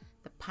 10,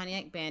 The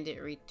Pontiac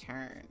Bandit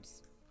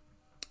Returns.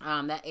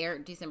 That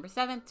aired December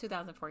 7th,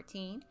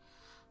 2014.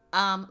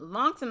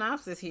 Long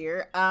synopsis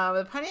here.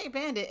 The Pontiac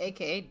Bandit,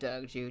 aka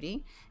Doug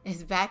Judy,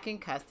 is back in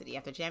custody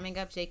after jamming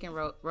up Jake and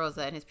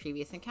Rosa in his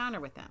previous encounter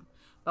with them.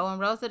 But when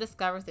Rosa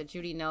discovers that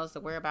Judy knows the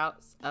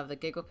whereabouts of the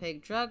Giggle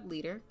Pig drug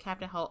leader,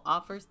 Captain Holt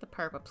offers the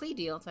perp a plea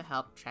deal to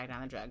help track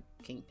down the drug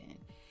kingpin.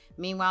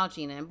 Meanwhile,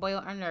 Gina and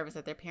Boyle are nervous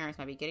that their parents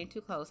might be getting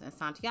too close, and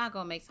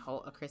Santiago makes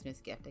Holt a Christmas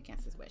gift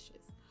against his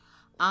wishes.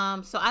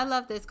 So I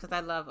love this because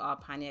I love all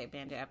Pontiac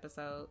Bandit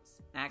episodes,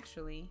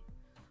 actually.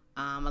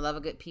 I love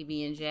a good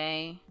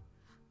PB&J.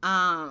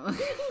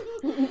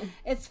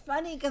 It's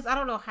funny because I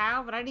don't know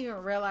how, but I didn't even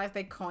realize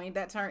they coined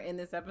that term in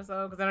this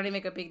episode, because I don't even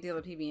make a big deal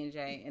of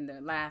PB&J in the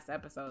last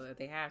episode that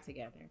they have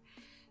together.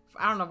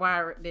 I don't know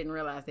why I didn't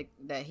realize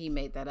that he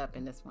made that up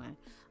in this one.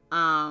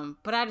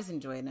 But I just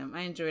enjoyed them.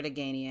 I enjoyed a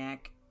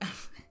Ganiac.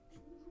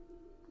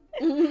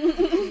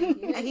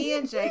 He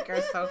and Jake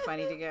are so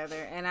funny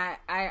together, and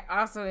I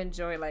also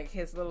enjoy like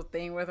his little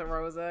thing with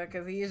Rosa,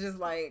 because he is just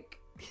like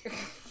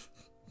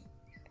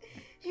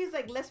he was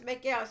like, let's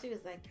make out. She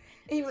was like,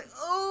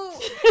 oh.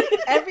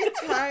 Every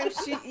time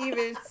she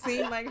even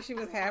seemed like she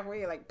was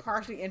halfway, like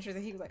partially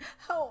interested, he was like,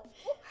 oh.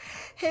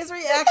 His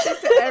reaction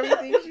to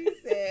everything she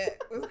said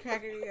was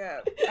cracking me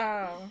up.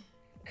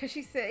 Cause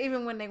she said,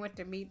 even when they went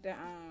to meet the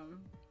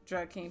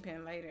drug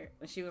kingpin later,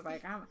 and she was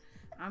like,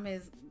 I'm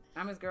his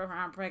girlfriend,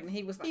 I'm pregnant.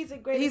 He was like, he's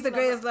the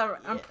greatest lover.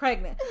 I'm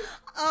pregnant.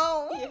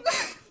 Oh. Yeah.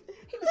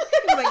 he was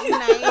like,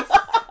 nice.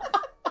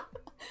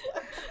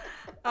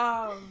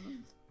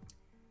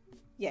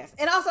 Yes,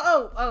 and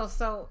also,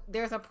 so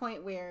there's a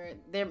point where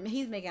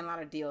he's making a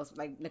lot of deals,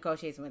 like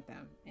negotiating with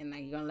them, and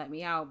like, you're gonna let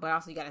me out, but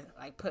also you gotta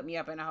like put me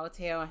up in a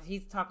hotel.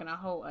 He's talking a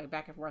whole like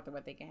back and forth of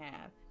what they can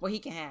have, what he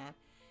can have,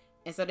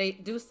 and so they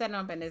do set him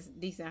up in this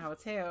decent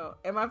hotel.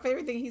 And my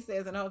favorite thing he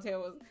says in the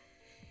hotel was,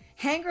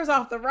 "Hangers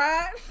off the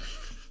ride,"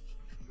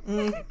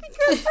 because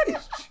that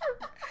is true.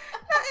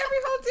 Not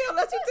every hotel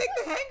lets you take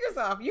the hangers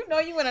off. You know,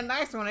 you in a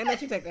nice one, they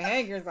let you take the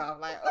hangers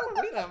off. Like, oh,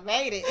 we done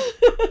made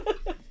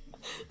it.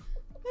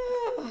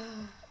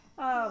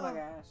 Oh my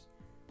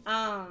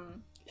gosh.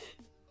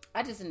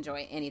 I just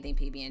enjoy anything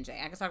PB&J.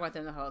 I can talk about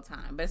them the whole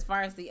time. But as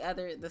far as the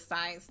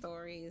side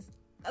stories,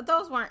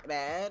 those weren't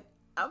bad.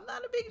 I'm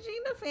not a big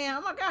Gina fan.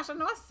 Oh my gosh, I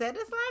know I said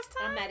this last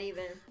time. I'm not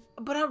either.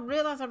 But I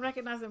realized I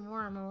recognize it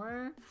more and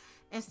more.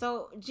 And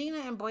so Gina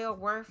and Boyle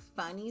were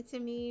funny to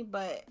me,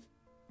 but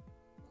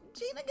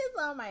Gina gets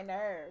on my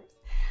nerves.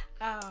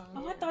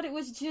 I thought it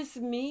was just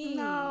me.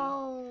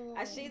 No.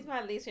 She's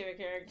my least favorite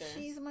character.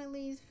 She's my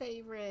least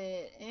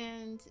favorite.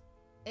 And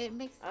it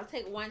makes... I'll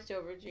take Wunsch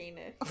over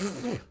Gina.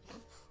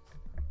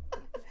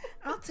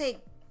 I'll take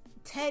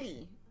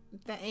Teddy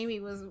that Amy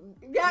was...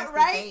 Yeah,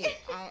 right?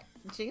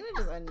 Gina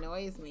just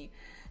annoys me.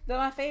 Though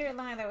my favorite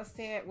line that was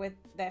said with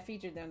that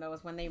featured them though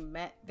was when they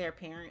met their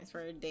parents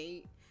for a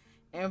date,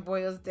 and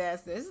Boyle's dad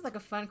said, "This is like a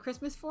fun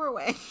Christmas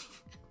 4-way."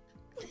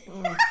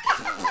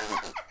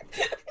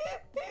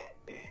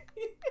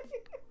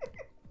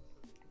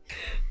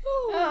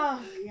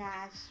 Oh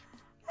gosh.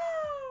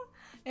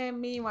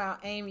 And meanwhile,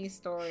 Amy's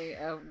story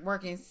of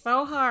working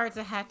so hard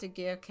to have to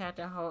give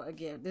Captain Holt a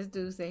gift. This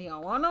dude said he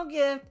don't want no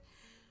gift,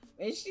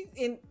 and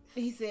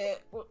he said,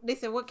 they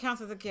said, "What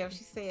counts as a gift?"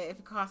 She said, "If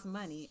it costs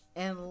money."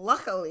 And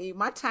luckily,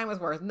 my time was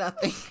worth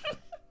nothing.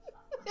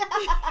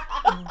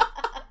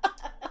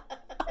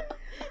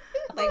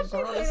 Like,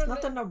 girl, it's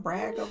nothing to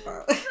brag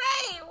about.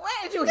 Right?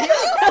 What did you hear?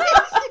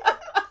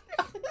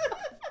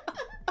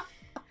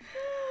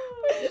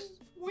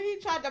 When he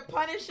tried to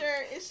punish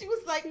her, and she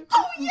was like,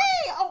 "Oh yay!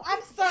 Oh,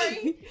 I'm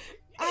sorry.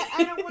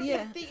 I don't want you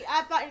to think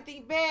I thought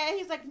anything bad."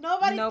 He's like,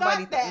 Nobody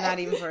thought that. Not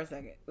even for a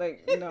second.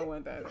 Like, no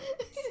one thought that.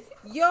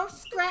 Your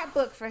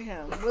scrapbook for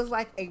him was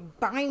like a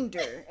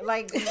binder.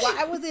 Like,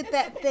 why was it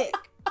that thick?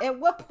 At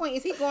what point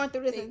is he going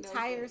through this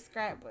entire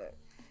scrapbook?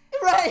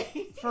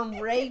 Right. From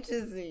Ray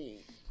to Z.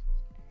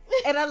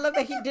 And I love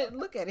that he didn't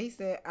look at it. He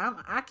said,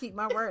 I keep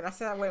my word. I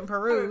said I wouldn't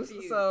peruse.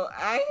 So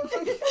I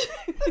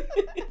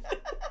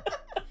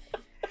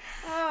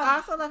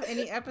also love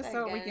any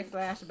episode we can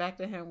flash back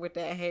to him with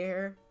that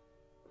hair.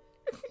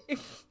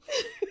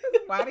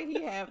 Why did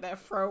he have that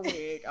fro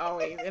wig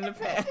always in the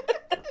past?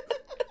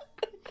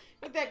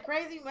 With that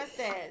crazy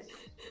mustache.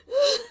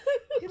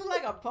 He looked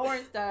like a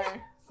porn star.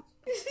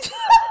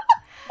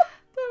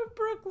 The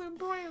Brooklyn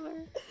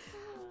Broiler.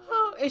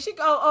 Oh, and she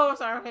go. Oh,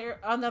 sorry.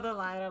 Another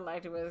line I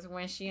liked was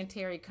when she and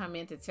Terry come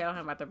in to tell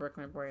him about the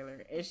Brooklyn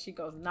Broiler, and she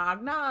goes,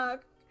 "Knock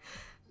knock."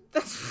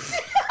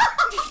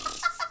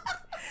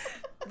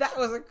 That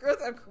was a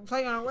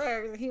play on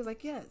words, and he was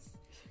like, "Yes,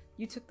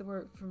 you took the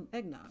word from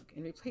eggnog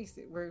and replaced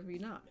it where we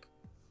knock."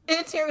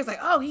 And Terry was like,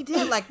 "Oh, he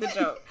did like the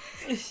joke."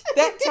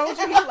 That told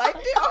you he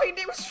liked it. All he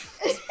did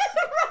was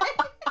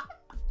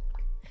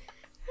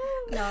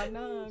knock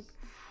knock.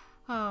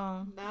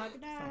 Oh,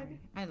 Knock knock. sorry.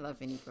 I love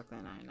any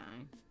Brooklyn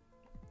Nine-Nine.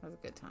 That was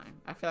a good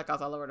time. I feel like I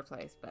was all over the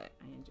place, but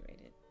I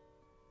enjoyed it.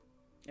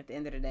 At the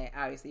end of the day,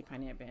 obviously,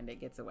 Pineapple Bandit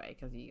gets away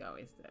because he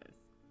always does.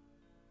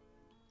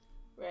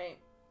 Right.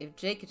 If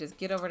Jake could just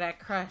get over that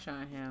crush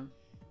on him,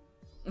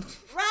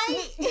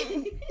 Right.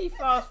 he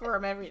falls for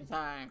him every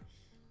time.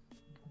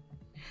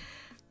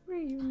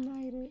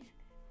 Reunited.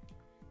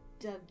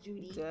 Doug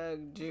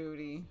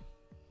Judy.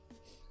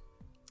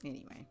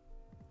 Anyway,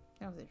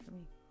 that was it for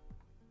me.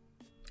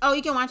 Oh,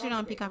 you can watch it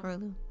on Peacock or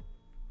Hulu.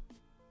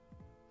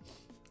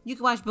 You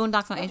can watch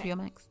Boondocks on HBO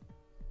Max.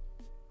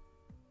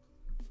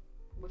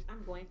 Which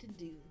I'm going to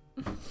do.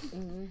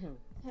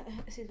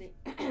 Excuse me.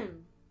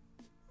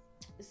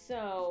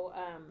 So,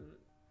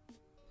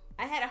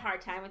 I had a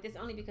hard time with this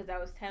only because I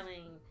was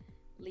telling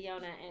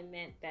Leona and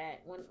Mint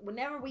that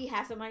whenever we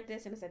have something like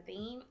this and it's a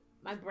theme,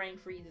 my brain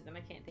freezes and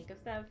I can't think of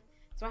stuff.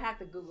 So I have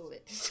to Google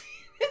it to see.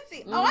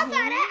 Mm-hmm. Oh, I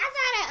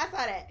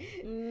saw that.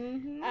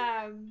 Mm-hmm.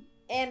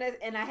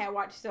 And I had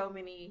watched so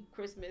many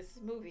Christmas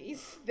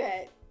movies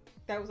that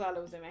was all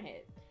that was in my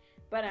head.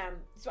 But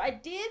so I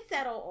did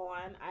settle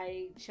on.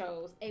 I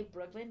chose a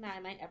Brooklyn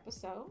Nine-Nine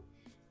episode,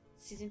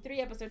 season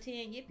 3, episode 10,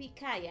 Yippee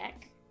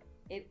Kayak.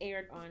 It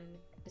aired on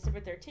December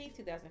 13th,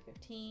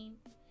 2015.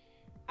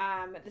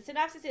 The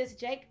synopsis is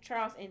Jake,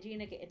 Charles, and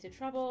Gina get into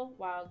trouble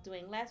while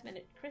doing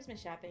last-minute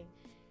Christmas shopping.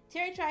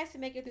 Terry tries to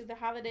make it through the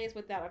holidays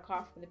without a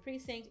call from the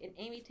precinct, and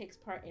Amy takes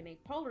part in a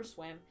polar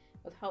swim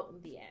with Holt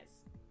and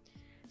Diaz.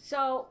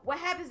 So what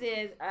happens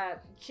is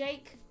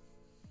Jake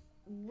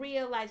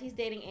realizes he's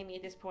dating Amy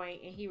at this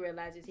point, and he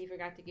realizes he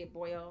forgot to get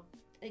Boyle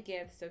a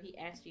gift, so he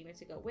asks Gina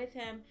to go with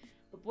him.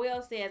 But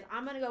Boyle says,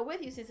 "I'm going to go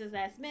with you since it's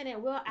last minute.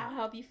 I'll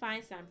help you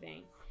find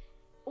something."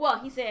 Well,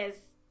 he says,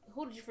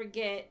 "Who did you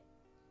forget?"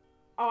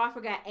 "Oh, I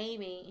forgot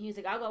Amy." And he's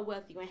like, "I'll go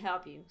with you and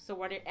help you." So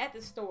while they're at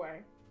the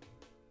store,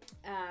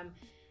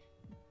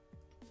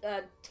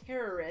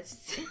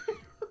 terrorists,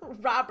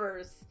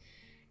 robbers,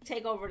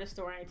 take over the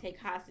store and take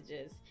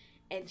hostages.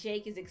 And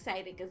Jake is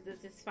excited because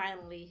this is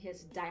finally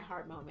his Die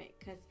Hard moment,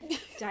 because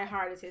Die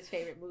Hard is his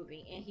favorite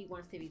movie and he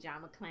wants to be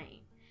John McClane.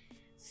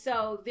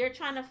 So they're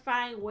trying to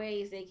find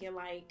ways they can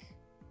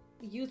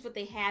use what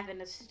they have in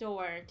the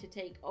store to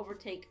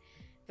overtake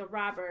the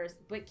robbers,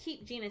 but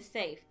keep Gina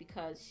safe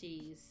because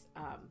she's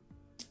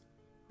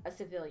a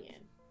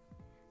civilian.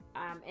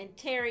 And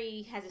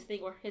Terry has this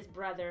thing where his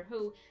brother,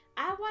 who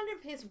I wonder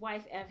if he and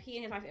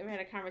his wife ever had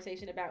a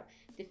conversation about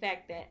the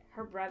fact that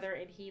her brother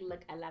and he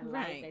look a lot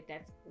alike. Like,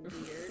 that's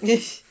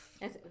weird.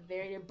 That's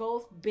they're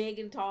both big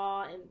and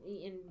tall and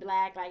in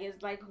black. Like,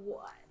 it's like,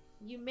 what?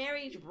 You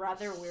married your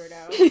brother,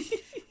 weirdo.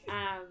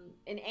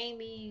 And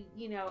Amy,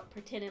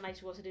 pretending like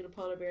she wants to do the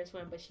polar bear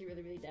swim, but she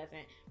really, really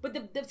doesn't. But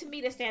to me,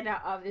 the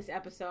standout of this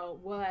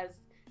episode was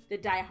the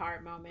Die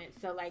Hard moment.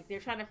 So, they're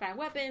trying to find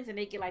weapons, and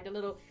they get, the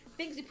little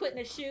things you put in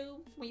a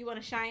shoe when you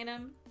want to shine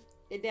them.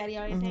 That Daddy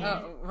always had.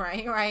 Oh,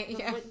 right, those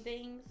yeah. wooden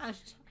things.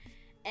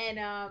 And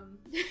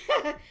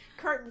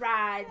curtain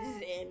rods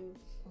and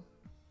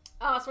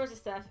all sorts of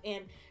stuff.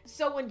 And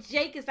so when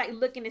Jake is like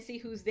looking to see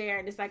who's there,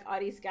 and it's like all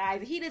these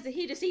guys, he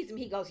just sees him.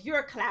 He goes,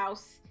 "You're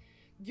Klaus.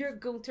 You're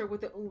Gunther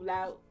with the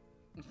umlaut.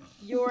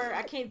 You're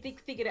I can't think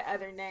of the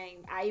other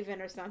name,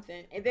 Ivan or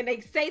something." And then they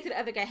say to the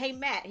other guy, "Hey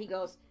Matt." He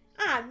goes,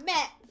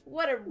 "Matt.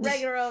 What a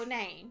regular old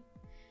name."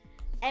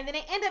 And then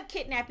they end up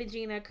kidnapping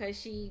Gina because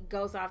she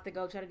goes off to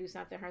go try to do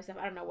something herself.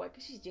 I don't know what,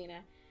 because she's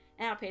Gina,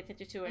 and I don't pay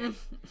attention to her.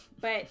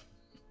 But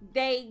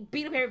they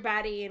beat up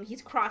everybody, and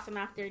he's crossing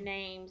off their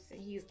names.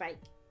 And he's like,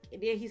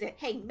 and then he said,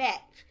 "Hey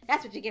Matt,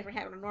 that's what you get for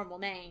having a normal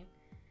name."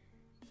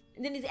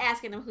 And then he's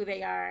asking them who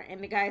they are,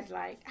 and the guy's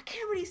like, I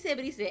can't remember what he said,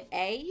 but he said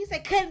A. He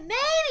said,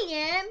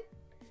 "Canadian?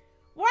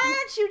 Why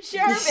aren't you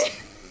German?"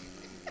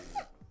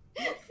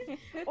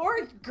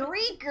 Or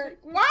Greek, or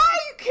why are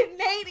you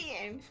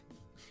Canadian?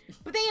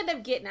 But they end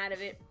up getting out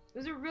of it. It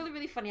was a really,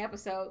 really funny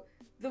episode.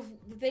 The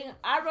thing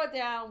I wrote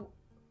down,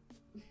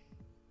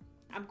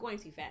 I'm going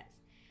too fast.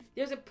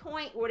 There's a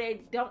point where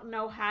they don't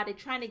know how they're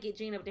trying to get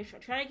Gina, but they're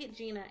trying to get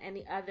Gina and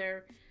the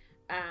other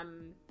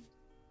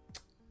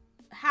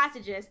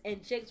hostages,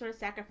 and Jake sort of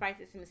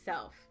sacrifices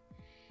himself.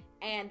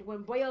 And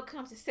when Boyle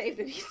comes to save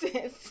them, he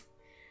says,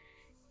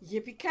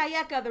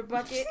 "Yippee-ki-yak, other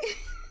bucket."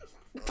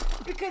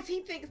 Because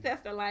he thinks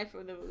that's the line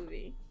from the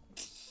movie.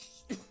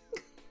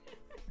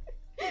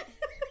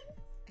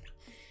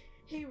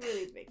 He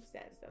really thinks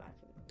that's the line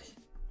from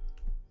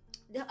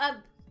the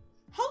movie.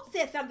 Hope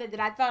said something that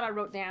I thought I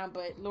wrote down,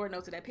 but Lord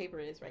knows what that paper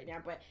is right now.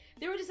 But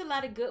there were just a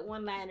lot of good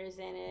one-liners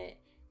in it.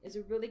 It's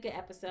a really good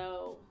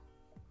episode.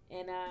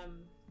 And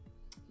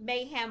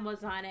Mayhem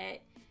was on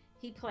it.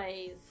 He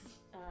plays,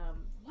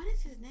 what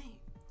is his name?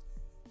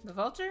 The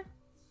Vulture?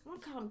 I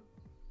want to call him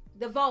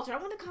the Vulture. I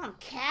want to call him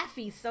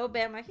Caffey so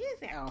bad. I'm like, he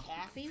doesn't sound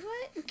Caffey,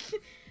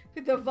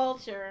 what? The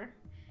Vulture.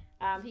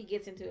 He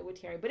gets into it with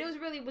Terry. But it was a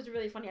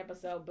really funny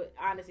episode. But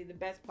honestly, the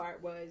best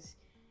part was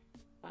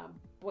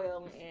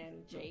Boyle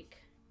and Jake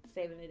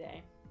saving the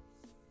day.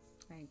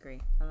 I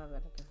agree. I love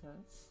that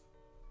episode.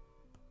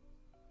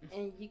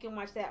 And you can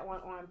watch that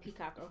one on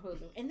Peacock or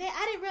Hulu. And then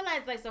I didn't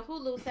realize, like, so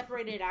Hulu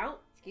separated it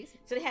out. Excuse me.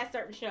 So they had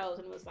certain shows,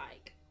 and it was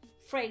like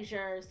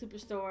Frasier,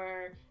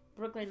 Superstore,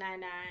 Brooklyn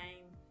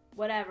Nine-Nine,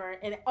 whatever.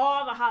 And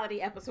all the holiday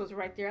episodes were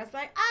right there. I was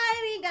like,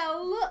 I didn't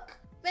go look.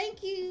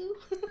 Thank you.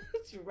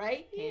 It's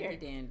right here.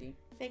 Handy dandy.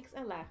 Thanks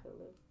a lot,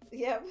 Hulu.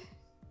 Yep.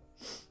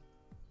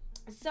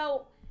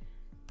 So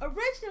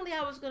originally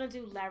I was going to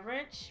do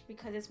Leverage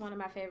because it's one of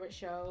my favorite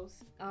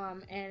shows.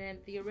 And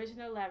the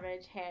original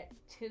Leverage had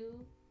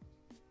 2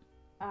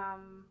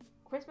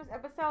 Christmas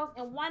episodes,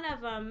 and one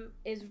of them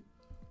is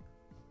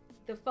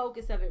the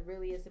focus of it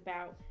really is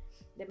about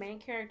the main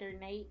character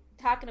Nate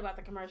talking about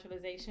the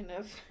commercialization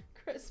of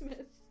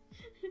Christmas.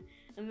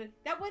 And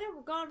that would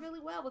have gone really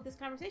well with this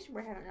conversation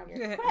we're having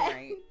earlier. But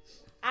Right.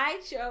 I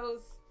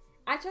chose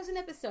an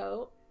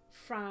episode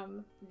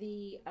from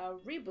the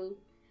reboot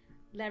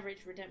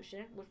Leverage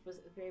Redemption, which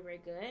was very, very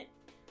good.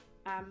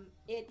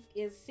 It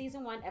is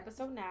season 1,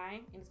 episode 9,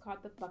 and it's called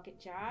The Bucket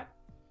Job.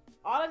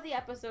 All of the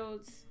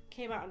episodes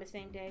came out on the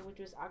same day, which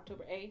was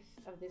October 8th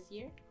of this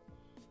year.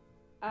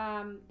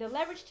 The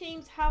Leverage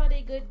team's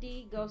holiday good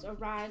deed goes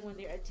awry when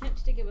their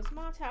attempts to give a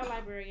small town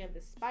librarian the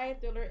spy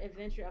thriller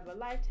adventure of a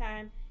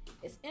lifetime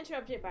is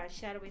interrupted by a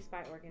shadowy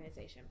spy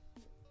organization.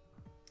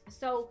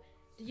 So,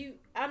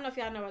 I don't know if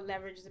y'all know what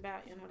Leverage is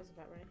about. You know what it's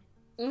about,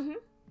 right?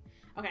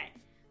 Mm-hmm. Okay.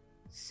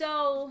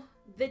 So,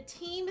 the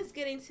team is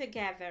getting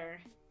together.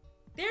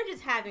 They're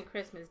just having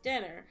Christmas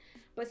dinner.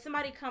 But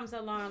somebody comes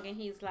along and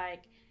he's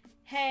like,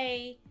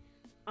 "Hey,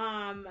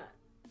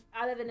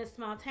 I live in a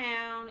small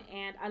town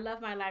and I love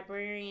my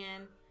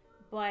librarian,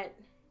 but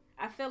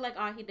I feel like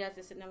all he does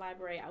is sit in the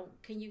library.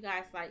 Can you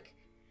guys like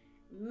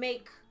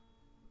make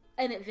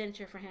an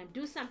adventure for him?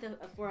 Do something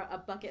for a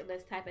bucket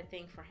list type of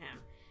thing for him."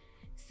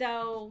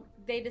 So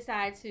they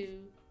decide to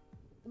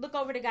look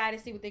over the guy to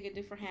see what they could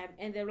do for him,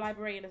 and the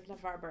librarian is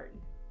LeVar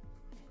Burton.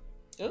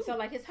 Ooh. So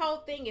like his whole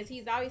thing is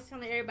he's always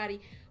telling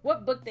everybody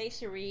what book they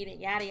should read and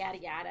yada yada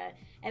yada.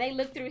 And they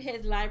look through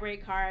his library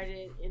card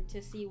and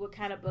to see what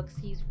kind of books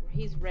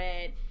he's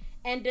read,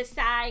 and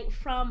decide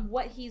from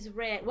what he's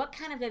read what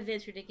kind of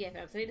adventure to give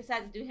him. So they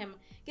decide to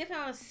give him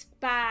a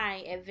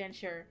spy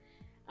adventure.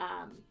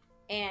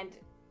 And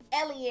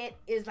Elliot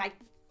is like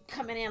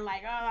coming in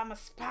like, "Oh, I'm a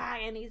spy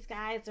and these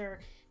guys are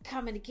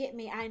coming to get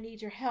me. I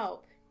need your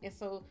help." And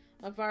so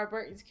LeVar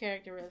Burton's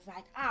character is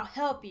like, "I'll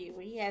help you."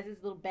 And he has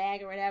this little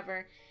bag or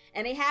whatever.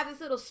 And they have this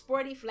little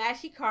sporty,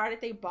 flashy car that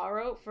they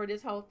borrowed for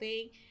this whole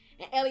thing.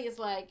 And Elliot's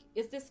like,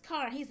 "It's this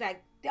car." And he's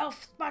like, "They'll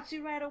spot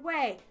you right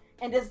away."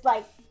 And just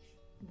like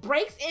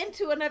breaks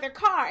into another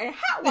car and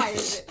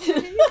hotwires it.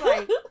 And he's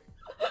like,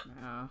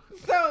 No.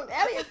 So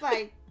Elliot's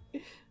like,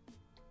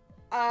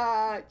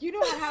 "You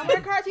know how to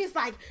hotwire cars?" He's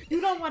like,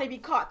 "You don't want to be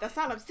caught. That's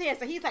all I'm saying."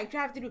 So he's like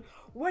driving through,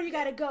 "Where you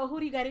gotta go? Who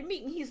do you gotta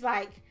meet?" And he's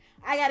like,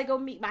 "I gotta go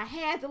meet my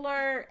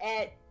handler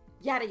at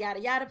yada yada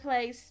yada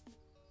place."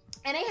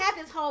 And they have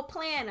this whole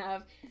plan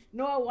of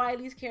Noah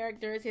Wiley's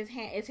character is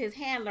his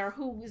handler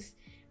who's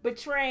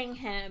betraying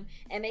him,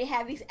 and they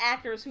have these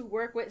actors who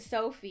work with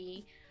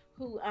Sophie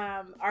who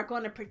are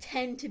going to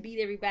pretend to beat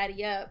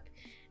everybody up.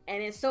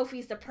 And then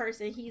Sophie's the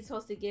person he's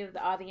supposed to give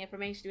all the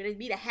information to. They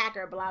beat a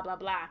hacker, blah, blah,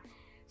 blah.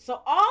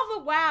 So all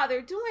the while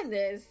they're doing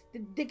this,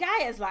 the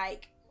guy is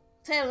like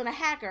telling a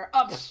hacker,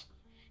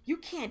 you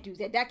can't do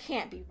that. That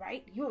can't be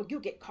right. You'll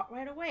get caught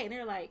right away. And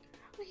they're like,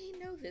 how would he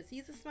know this?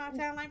 He's a small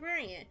town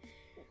librarian.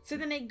 So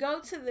then they go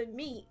to the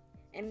meet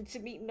and to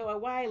meet Noah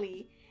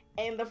Wiley.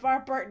 And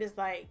LeVar Burton is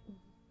like,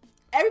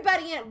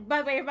 everybody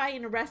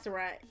in the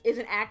restaurant is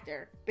an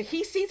actor. But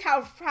he sees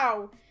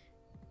how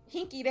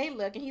hinky they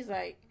look. And he's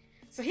like,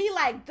 so he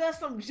like does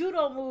some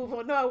judo move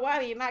on Noah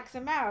Wiley and knocks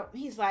him out.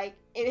 And he's like,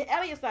 and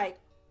Elliot's like,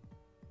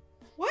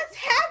 what's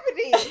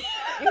happening?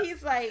 And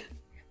he's like,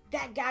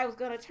 that guy was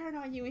gonna turn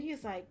on you. And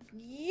he's like,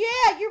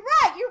 yeah, you're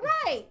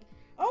right.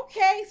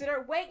 Okay, so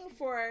they're waiting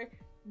for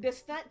the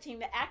stunt team,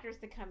 the actors,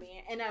 to come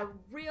in, and a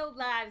real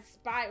live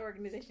spy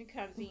organization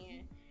comes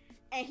in.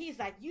 And he's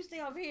like, you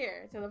stay over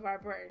here to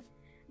LeVar Burton.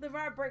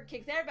 LeVar Burton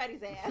kicks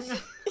everybody's ass.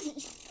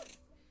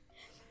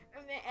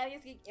 And then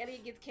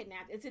Elliot gets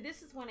kidnapped. And so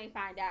this is when they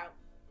find out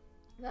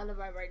that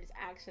LeVar Burton is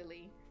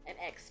actually an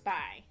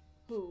ex-spy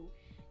who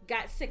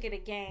got sick of the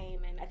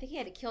game. And I think he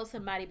had to kill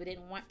somebody but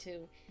didn't want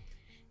to.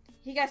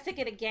 He got sick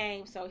of the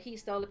game, so he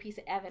stole a piece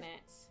of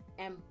evidence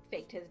and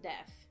faked his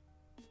death.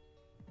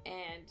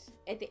 And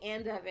at the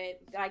end of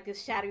it, like,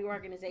 this shadowy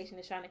organization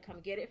is trying to come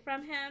get it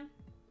from him.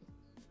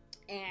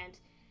 And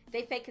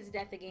they fake his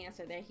death again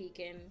so that he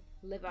can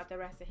live out the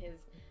rest of his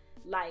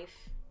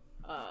life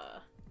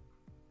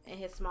in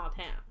his small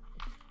town.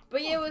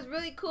 But yeah, it was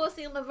really cool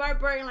seeing LeVar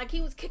Burton. Like,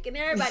 he was kicking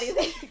everybody's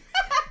ass. He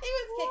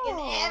was kicking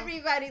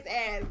everybody's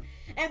ass.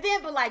 And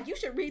then, but like, you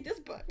should read this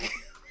book.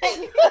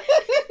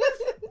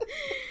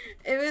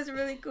 It was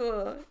really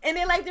cool. And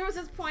then, like, there was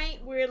this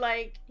point where,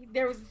 like,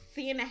 there was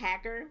seeing a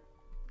hacker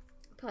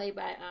played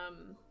by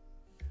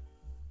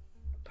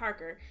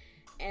Parker,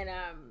 and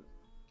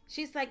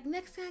she's like,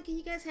 next time can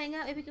you guys hang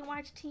out if we can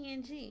watch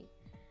TNG?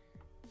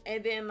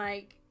 And then,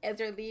 like, as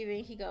they're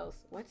leaving, he goes,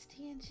 what's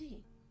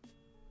TNG?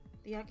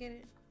 Do y'all get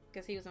it?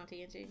 Because he was on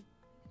TNG.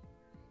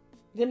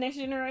 The Next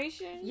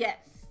Generation?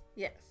 Yes.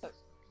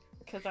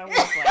 Because I was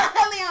like,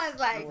 Leon is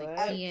like, what?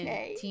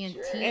 okay,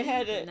 TNT. It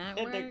had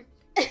network.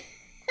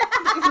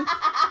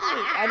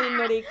 I didn't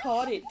know they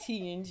called it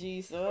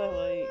TNG, so I was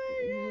like,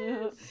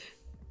 yeah.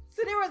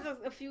 So there was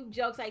a few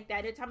jokes like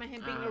that. They're talking about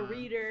him being a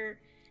reader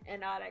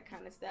and all that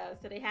kind of stuff.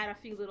 So they had a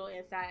few little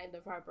inside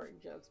LeVar Burton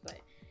jokes.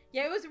 But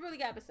yeah, it was a really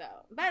good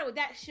episode. By the way,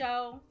 that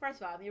show, first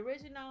of all, the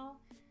original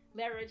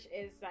Leverage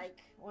is like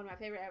one of my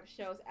favorite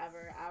shows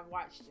ever. I've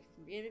watched it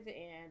from beginning to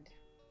end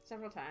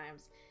several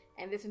times.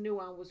 And this new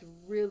one was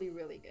really,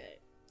 really good.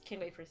 Can't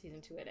wait for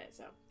season 2 of that.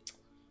 So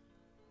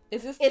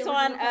Is this it's the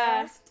on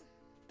cast?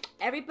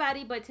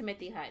 everybody but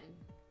Timothy Hutton.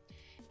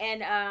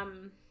 And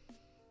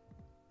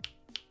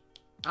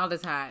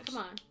Aldous Hodge. come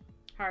on,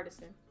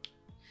 Hardison.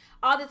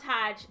 Aldous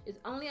Hodge is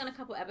only on a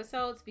couple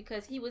episodes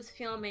because he was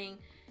filming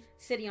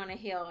City on a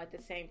Hill at the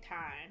same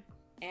time,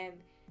 and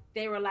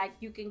they were like,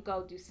 you can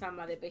go do some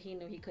of it, but he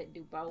knew he couldn't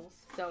do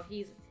both, so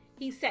he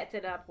sets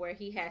it up where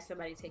he has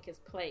somebody take his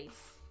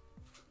place.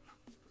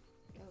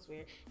 That was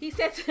weird. He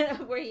sets it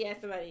up where he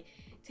has somebody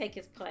take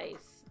his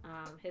place.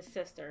 His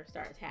sister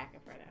starts hacking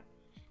for them,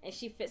 and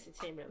she fits the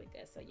team really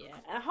good. So yeah,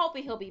 I'm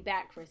hoping he'll be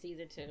back for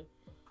season 2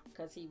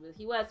 because he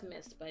was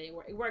missed, but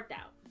it worked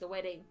out the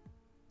way they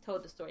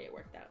told the story. It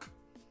worked out.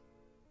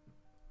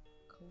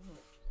 Cool.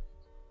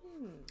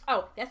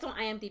 Oh, that's on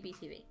IMDb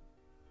TV.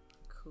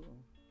 Cool.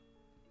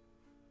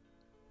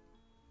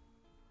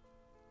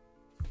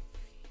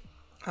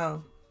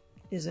 Oh,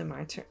 is it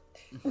my turn?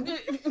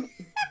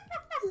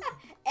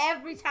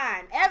 Every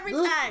time,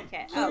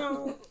 Kat.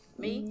 Oh,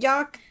 me?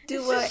 Y'all could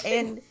do a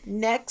and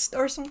next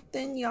or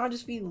something. Y'all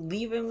just be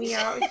leaving me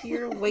out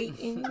here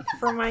waiting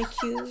for my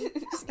cue.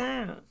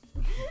 Stop.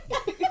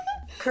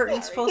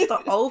 Curtain's supposed to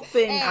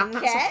open. And I'm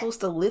not Kat? supposed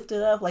to lift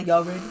it up like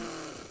y'all ready.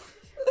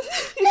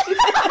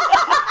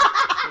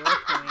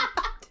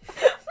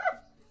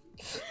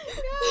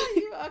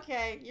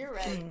 Okay, you're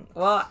right.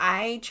 Well,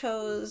 I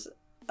chose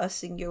a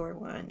singular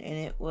one, and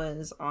it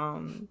was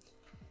from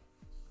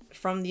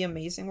The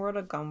Amazing World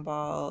of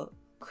Gumball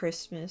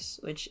Christmas,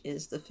 which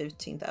is the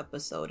 15th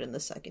episode in the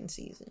 2nd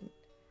season.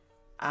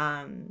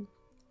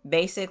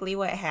 Basically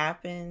what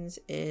happens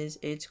is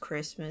it's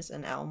Christmas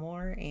in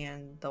Elmore,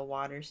 and the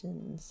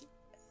Wattersons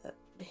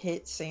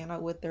hit Santa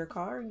with their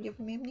car and give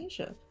him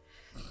amnesia.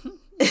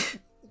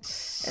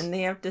 And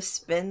they have to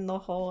spend the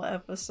whole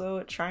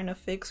episode trying to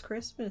fix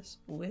Christmas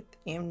with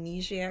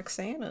amnesiac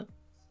Santa.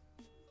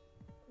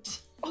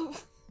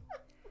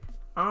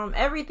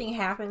 Everything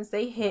happens.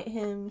 They hit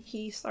him.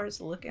 He starts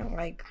looking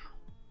like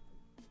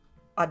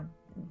a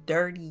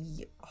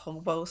dirty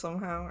hobo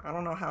somehow. I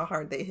don't know how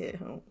hard they hit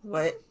him,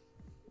 but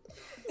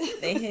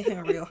they hit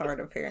him real hard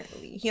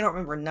apparently. He don't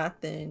remember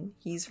nothing.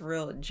 He's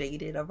real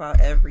jaded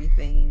about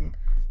everything.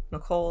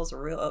 Nicole's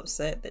real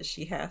upset that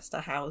she has to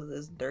house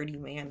this dirty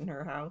man in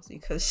her house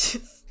because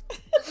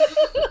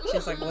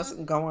she's like, what's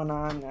going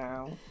on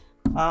now?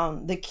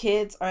 The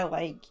kids are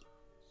like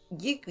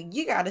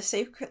you gotta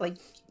save, like,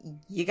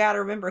 you gotta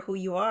remember who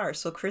you are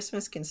so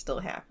Christmas can still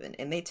happen.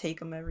 And they take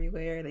them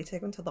everywhere. They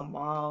take them to the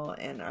mall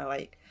and are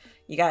like,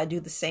 you gotta do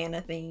the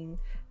Santa thing.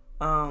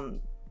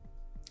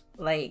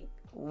 Like,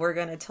 we're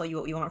gonna tell you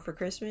what we want for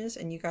Christmas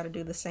and you gotta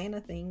do the Santa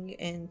thing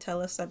and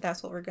tell us that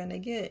that's what we're gonna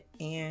get.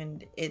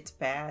 And it's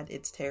bad.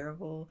 It's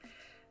terrible.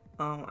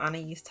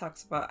 Anais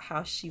talks about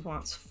how she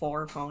wants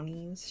 4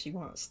 ponies. She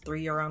wants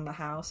 3 around the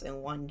house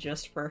and 1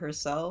 just for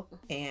herself.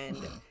 And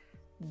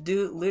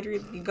dude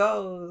literally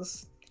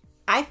goes,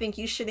 I think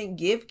you shouldn't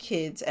give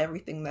kids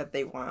everything that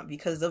they want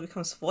because they'll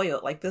become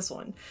spoiled like this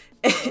one.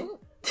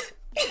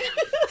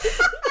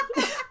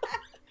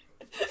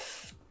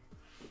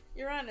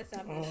 You're on to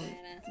something,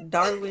 Santa.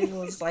 Darwin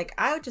was like,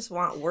 I just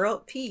want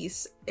world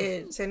peace.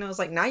 And Santa was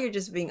like, now you're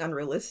just being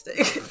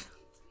unrealistic.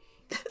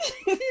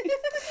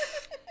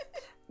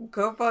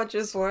 Gumball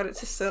just wanted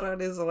to sit on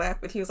his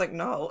lap and he was like,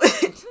 no.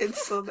 And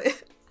so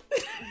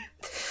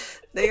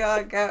they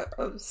all got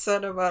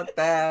upset about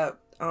that.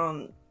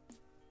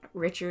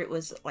 Richard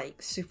was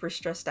like super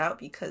stressed out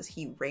because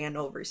he ran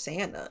over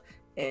Santa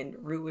and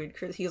ruined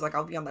Chris. He was like,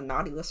 I'll be on the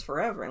naughty list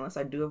forever unless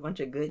I do a bunch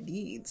of good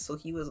deeds. So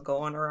he was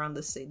going around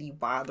the city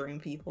bothering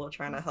people,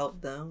 trying to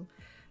help them,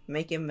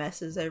 making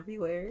messes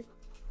everywhere.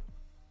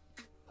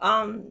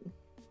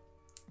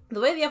 The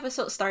way the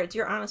episode starts,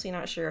 you're honestly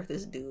not sure if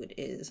this dude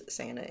is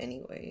Santa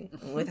anyway.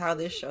 And with how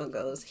this show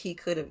goes, he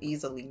could have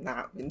easily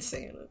not been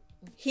Santa.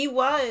 He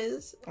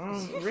was.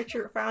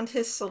 Richard found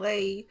his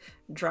sleigh,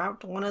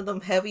 dropped one of them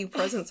heavy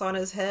presents on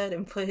his head,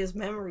 and put his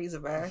memories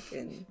back.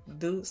 And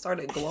dude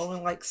started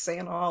glowing like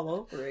Santa all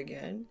over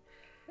again.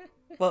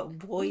 But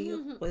boy,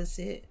 was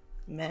it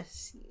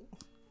messy.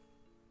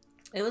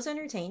 It was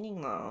entertaining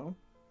though.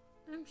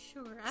 I'm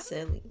sure.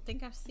 Silly.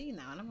 think I've seen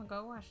that one. I'm gonna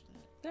go watch that.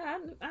 Yeah,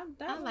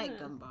 I like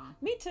Gumball.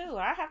 Me too.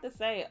 I have to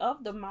say,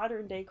 of the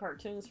modern day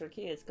cartoons for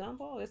kids,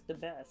 Gumball is the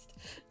best.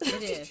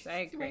 It is.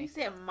 I When agree. you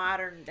said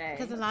modern day,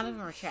 Because a lot of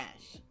them are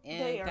trash,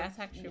 and that's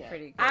actually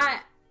pretty good.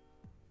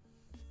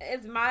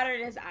 As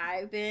modern as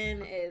I've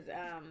been is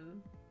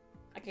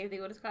I can't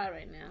think what it's called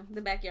right now.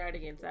 The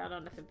Backyardigans. I don't know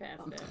nothing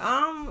past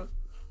that.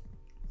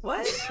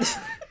 What?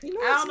 You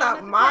know I it's don't know not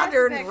nothing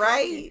modern, past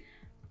right?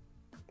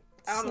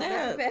 I don't know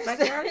Snap. nothing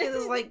past Backyardigans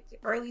is like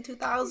early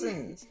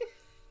 2000s.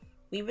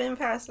 We've been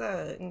past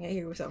that. And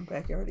here with some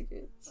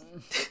Backyardigans. I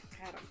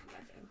don't know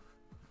nothing.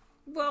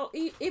 Well,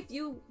 if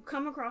you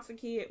come across a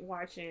kid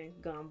watching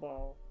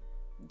Gumball,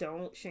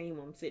 don't shame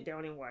them. Sit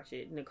down and watch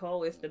it.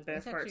 Nicole is the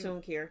best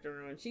cartoon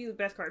character on. She's the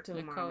best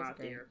cartoon mom out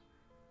there.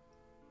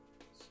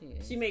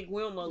 She make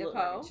Wilma look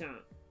like a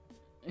chump.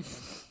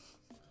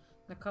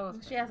 Nicole.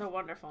 She has a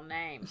wonderful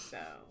name, so.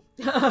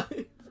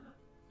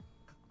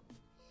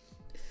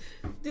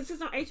 This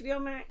is on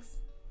HBO Max.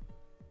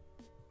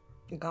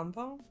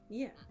 Gumball?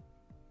 Yeah.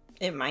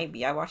 It might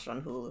be. I watched it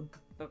on Hulu.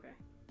 Okay.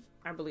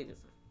 I believe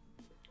it's on.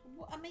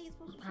 Well, I mean,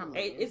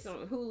 It's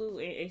on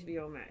Hulu and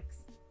HBO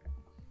Max.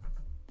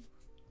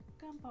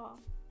 Gumball.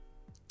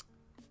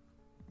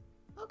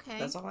 Okay.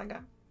 That's all I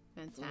got.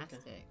 Fantastic.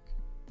 Okay.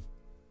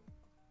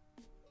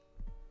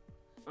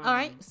 All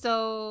right,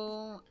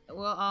 so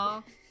we'll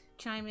all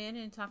chime in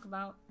and talk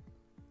about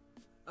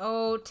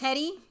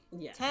Teddy.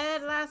 Yes.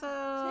 Ted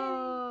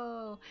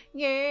Lasso.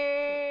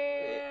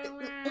 Yeah. I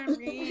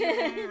don't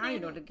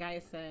even know what the guy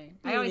is saying.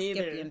 I always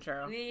skip the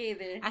intro. Me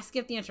either. I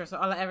skip the intro, so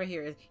all I ever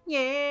hear is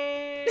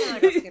yeah. I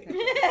go skip it.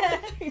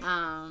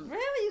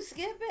 Really, you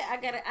skip it?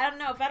 I don't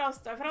know if I don't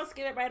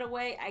skip it right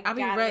away. I'll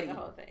be ready. The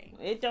whole thing.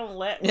 It don't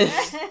let me.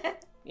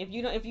 If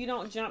you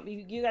don't jump,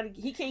 you gotta.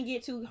 He can't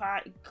get too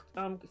hot,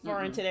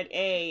 far into that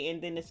A,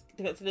 and then it's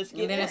skip.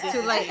 And then it's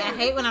too late. I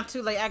hate when I'm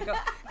too late. I go,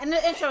 and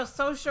the intro is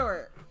so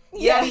short.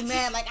 Yeah, be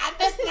mad. Like I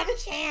missed another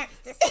chance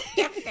to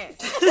skip this.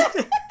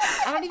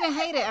 I don't even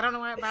hate it. I don't know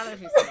why it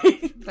bothers me so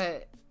much.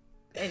 But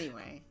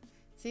anyway,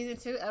 season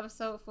 2,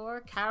 episode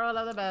 4, Carol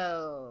of the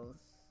Bells.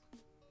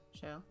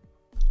 Show.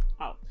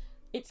 Oh,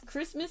 it's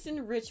Christmas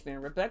in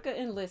Richmond. Rebecca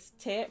enlists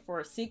Ted for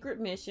a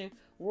secret mission.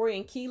 Roy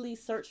and Keeley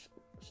search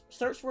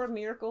for a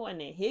miracle, and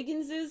the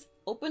Higginses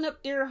open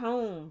up their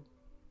home.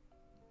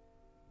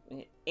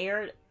 It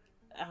aired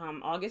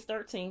August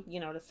 13th.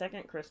 The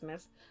second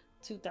Christmas.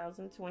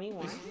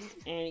 2021,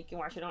 and you can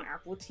watch it on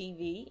Apple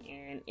TV,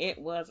 and it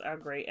was a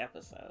great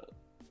episode.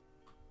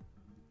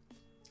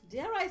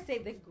 Dare I say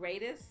the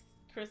greatest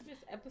Christmas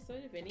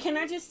episode of any? Can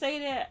I just say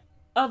that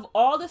of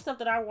all the stuff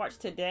that I watched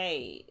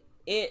today,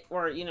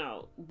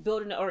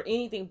 building or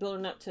anything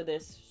building up to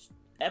this,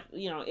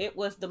 it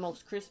was the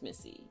most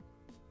Christmassy.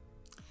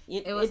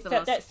 It was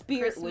felt that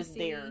spirit was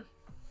there.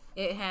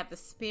 It had the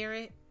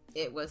spirit.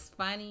 It was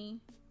funny.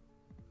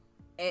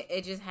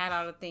 It just had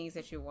all the things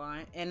that you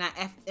want. And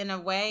in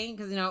a way,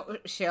 because,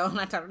 Shell,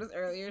 and I talked about this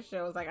earlier,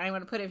 Shell was like, I ain't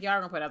want to put it if y'all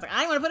going to put it. I was like,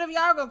 I ain't want to put it if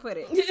y'all going to put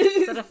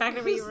it. So the fact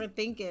that we were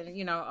thinking,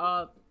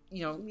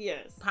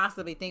 yes,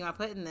 possibly thinking about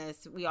putting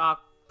this, we all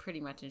pretty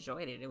much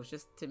enjoyed it. It was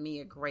just, to me,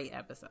 a great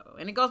episode.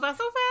 And it goes by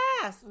so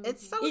fast. Mm-hmm.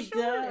 It's so short,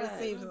 does. it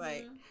seems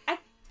like. I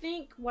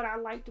think what I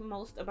liked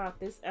most about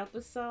this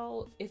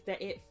episode is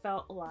that it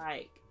felt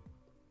like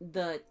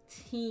the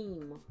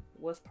team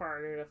was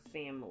part of the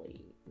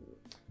family.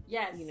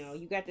 Yes. You know,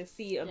 you got to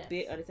see a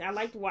bit of the. I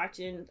liked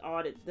watching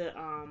all the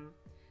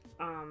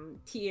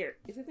Thierry.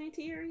 Is his name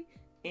Thierry?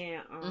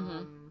 And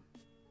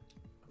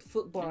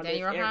football and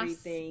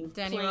everything.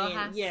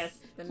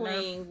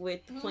 Playing,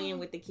 playing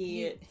with the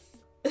kids.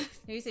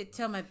 You said,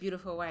 "Tell my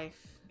beautiful wife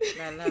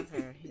that I love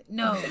her."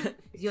 No,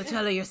 you'll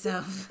tell her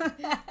yourself.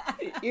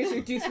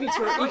 Introduce me to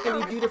her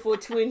equally beautiful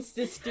twin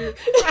sister.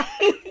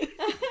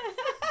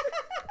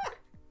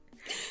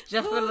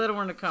 Just for the little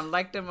one to come,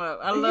 light them up.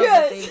 I love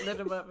that they lit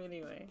them up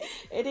anyway.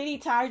 And then he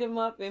tied them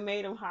up and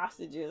made them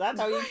hostages. I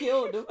thought he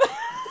killed them.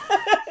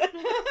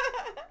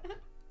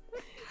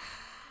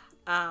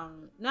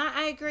 No,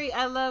 I agree.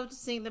 I loved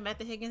seeing them at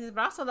the Higginses,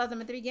 but I also loved them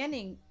at the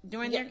beginning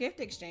during their gift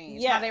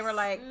exchange. Yeah, they were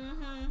like,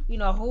 you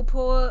know, who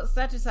pulled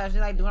such and such.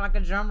 They're like doing like a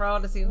drum roll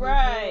to see who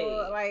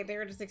pulled. Like they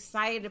were just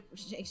excited to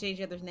exchange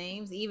each other's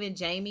names. Even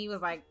Jamie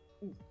was like,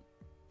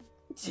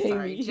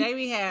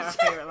 Jamie had a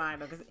favorite line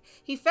though because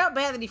he felt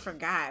bad that he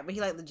forgot, but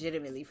he like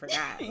legitimately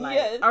forgot,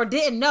 like, or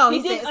didn't know.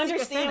 He didn't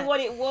understand what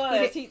it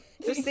was. The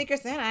Secret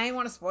Santa. I didn't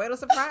want to spoil the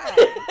surprise,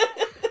 but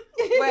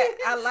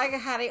I like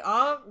how they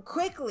all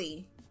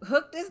quickly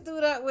hooked this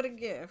dude up with a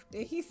gift,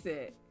 and he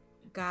said,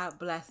 "God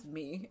bless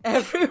me,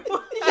 everyone."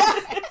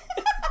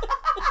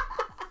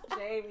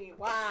 Jamie,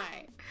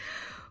 why,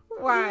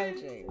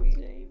 Jamie?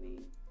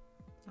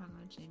 I don't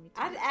know, Jamie.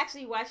 I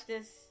actually watched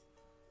this.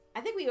 I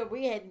think we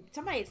had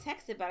somebody had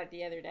texted about it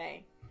the other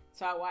day,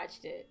 so I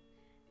watched it.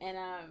 And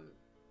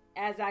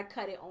as I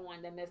cut it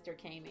on, the Mister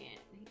came in.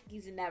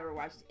 He's never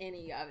watched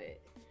any of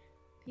it.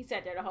 He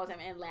sat there the whole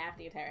time and laughed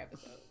the entire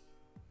episode.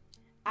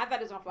 I thought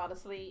he was gonna fall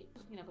asleep,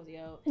 you know, because he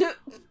old.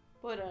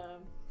 But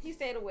he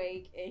stayed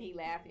awake and he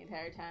laughed the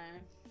entire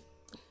time.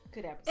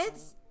 Good episode.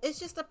 It's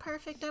just a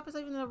perfect episode,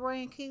 even the Roy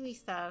and Keeley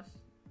stuff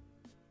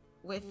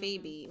with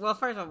Phoebe. Well,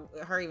 first of all,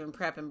 her even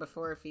prepping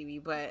before Phoebe,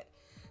 but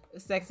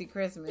Sexy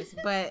Christmas.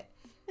 But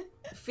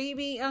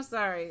Phoebe, I'm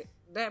sorry,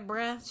 that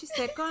breath. She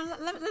said, "Go on,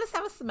 let us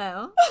have a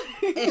smell."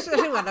 And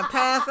she went to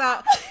pass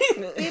out.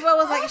 Phoebe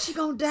was like, "Is she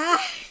gonna die?"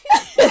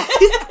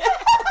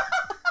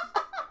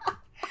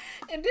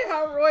 And then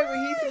how Roy,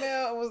 when he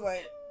smelled, was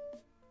like,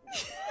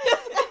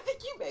 "I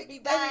think you made me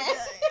die."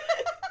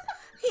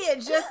 He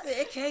had just said,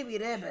 "It can't be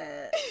that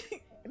bad."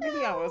 And then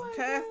he almost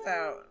passed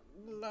out.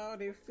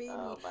 Lordy Phoebe.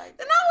 Oh my God.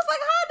 And I was like,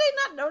 how did they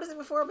not notice it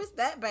before if it's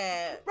that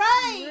bad?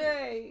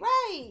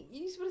 Right.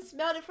 You just would have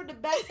smelled it from the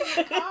back of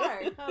your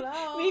car.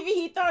 Hello. Maybe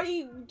he thought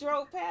he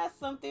drove past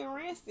something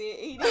rancid.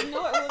 He didn't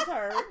know it was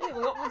her.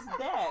 What was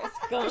that?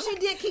 Skunk. She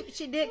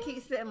did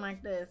keep sitting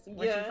like this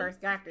when she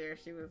first got there.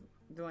 She was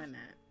doing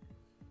that.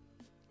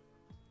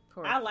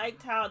 Poor I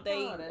liked how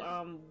they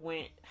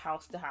went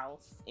house to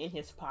house in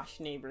his posh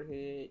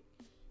neighborhood.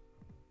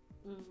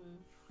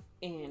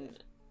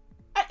 And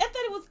I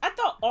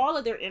thought all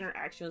of their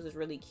interactions was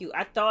really cute.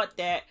 I thought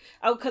that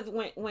because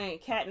when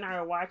Kat and I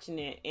were watching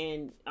it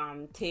and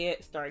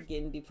Ted started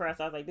getting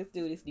depressed, I was like, this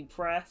dude is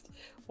depressed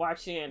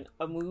watching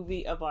a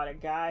movie about a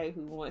guy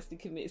who wants to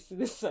commit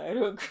suicide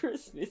on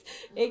Christmas.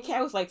 And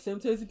Kat was like,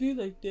 sometimes it be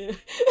like that.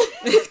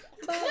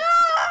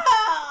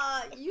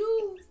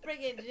 You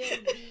friggin'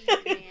 Jim B,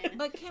 man.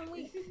 But can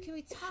we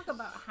talk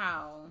about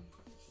how,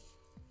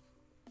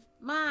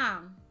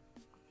 Mom,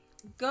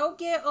 go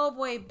get old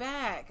boy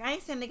back. I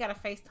ain't saying they got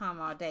to FaceTime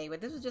all day, but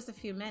this was just a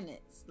few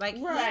minutes. Like,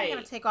 you ain't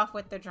gonna take off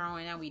what they're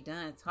drawing and we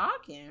done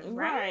talking,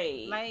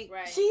 right? Like,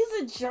 she's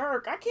a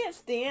jerk. I can't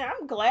stand.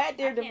 I'm glad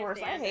they're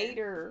divorced. I hate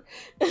her.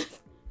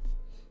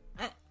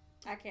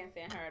 I can't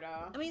stand her at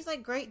all. I mean, it's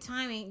like great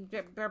timing.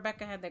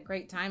 Rebecca had that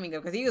great timing though,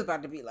 because he was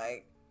about to be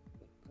like,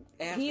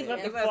 he's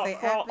about to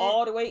crawl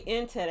all the way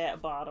into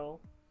that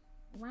bottle.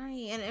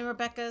 Right, and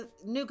Rebecca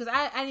knew, because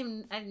I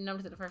didn't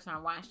notice it the first time I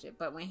watched it,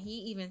 but when he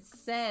even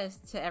says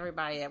to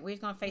everybody that we're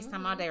gonna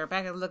FaceTime all day,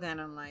 Rebecca's looking at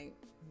him like,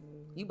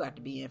 you about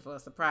to be in for a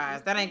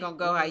surprise. That ain't gonna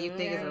go how you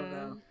think it's gonna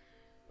go.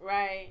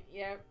 Right,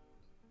 yep.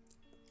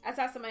 I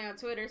saw somebody on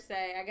Twitter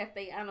say, I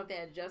don't know if they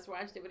had just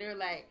watched it, but they were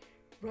like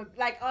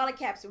all the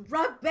caps,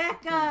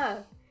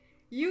 Rebecca,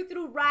 you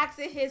threw rocks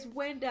at his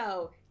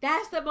window.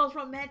 That's the most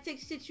romantic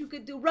shit you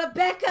could do.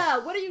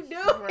 Rebecca, what are you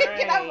doing?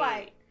 Right. And I'm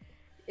like,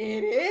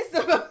 it is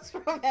the most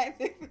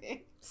romantic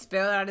thing.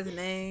 Spell out his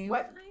name.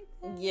 What?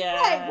 Yeah.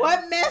 Right.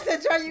 What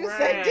message are you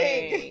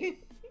sending?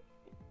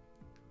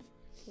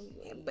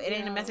 But it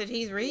ain't a message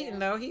he's reading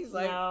though. He's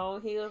like, no,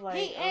 he was like,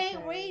 he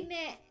ain't reading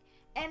it.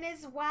 And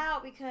it's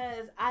wild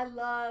because I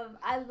love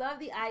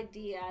the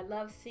idea. I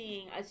love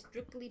seeing a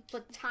strictly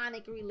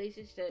platonic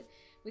relationship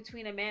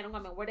between a man and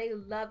woman where they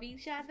love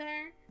each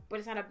other, but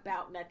it's not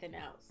about nothing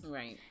else.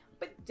 Right.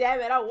 But damn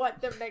it, I want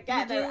them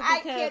together. I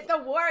can't. The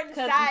war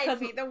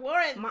inside me. The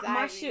war inside me.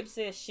 My ship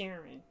says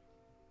Sharon.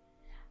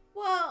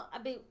 Well, I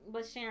mean,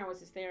 but Sharon was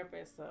his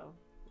therapist, so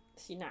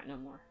she's not no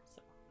more.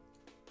 So,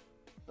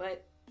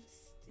 but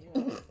still,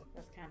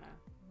 that's kind of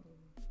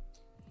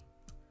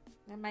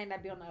that might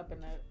not be on the up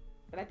and up.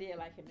 But I did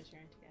like him and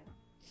Sharon together.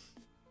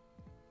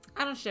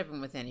 I don't ship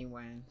him with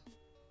anyone.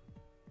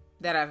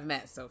 that I've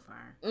met so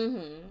far.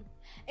 Mm-hmm.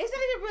 It's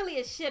not even really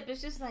a ship.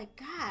 It's just like,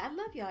 God, I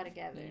love y'all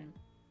together.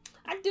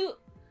 I do.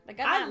 Like,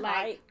 I'm not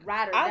like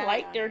ride or I die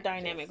like on their it.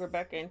 dynamic, Just-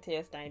 Rebecca and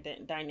Ted's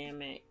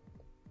dynamic.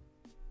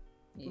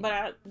 Yeah. But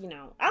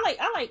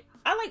I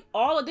like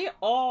all of. They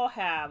all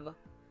have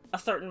a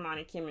certain amount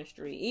of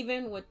chemistry,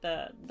 even with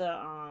the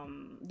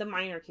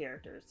minor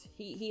characters.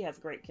 He has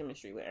great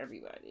chemistry with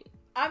everybody.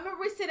 I remember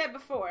we said that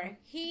before.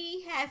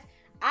 He has.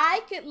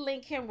 I could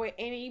link him with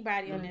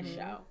anybody on this Mhm.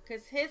 show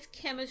because his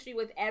chemistry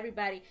with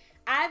everybody.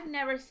 I've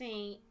never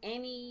seen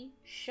any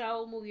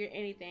show, movie, or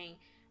anything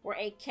where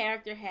a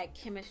character had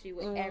chemistry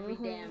with every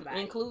damn body,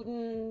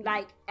 including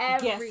like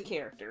every guest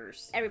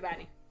characters.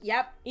 everybody.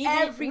 Yep, Even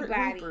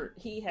everybody. Rupert,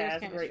 he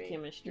There's has great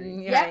chemistry.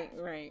 Mm, Yep.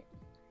 right.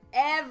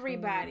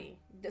 Everybody.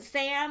 The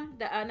Sam,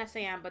 the not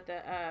Sam, but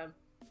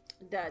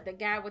the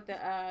guy with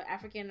the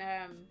African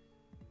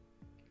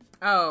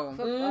Oh,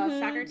 football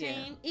soccer Yeah.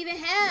 team. Even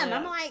him. Yeah.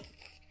 I'm like,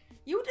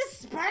 you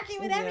just sparking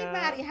with Yeah.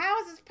 everybody.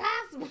 How is this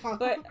possible?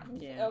 But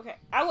yeah. okay,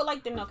 I would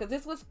like to know because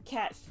this was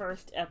Kat's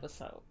first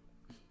episode.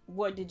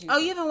 What did you? Oh,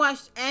 think? you haven't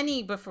watched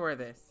any before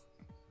this?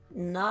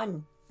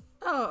 None.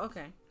 Oh,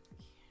 okay.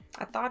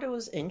 I thought it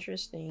was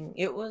interesting.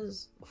 It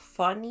was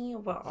funny,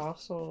 but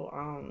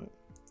also,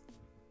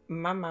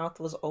 my mouth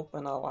was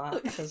open a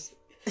lot because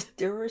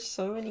there were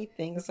so many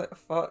things that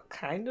felt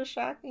kind of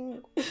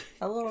shocking.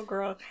 A little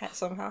girl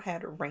somehow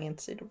had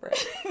rancid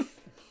breath.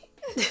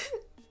 That's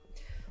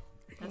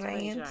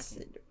pretty shocking.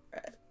 Rancid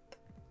breath.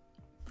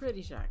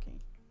 Pretty shocking.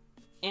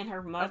 And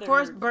her mother. Of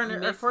course,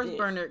 missed it.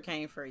 Bernard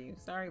came for you.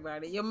 Sorry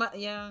about it.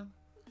 Yeah,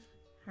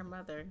 her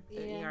mother, the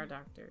Yeah. ER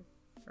doctor,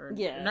 or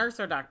Yeah. nurse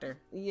or doctor.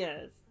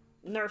 Yes,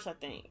 nurse, I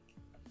think.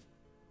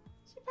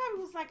 She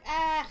probably was like,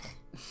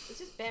 it's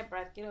just bad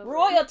breath. Get over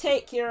Roy it. will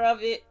take care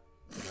of it.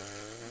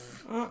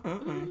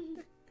 Mm-mm-mm.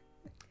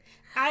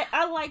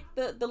 I like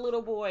the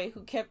little boy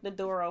who kept the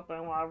door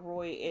open while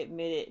Roy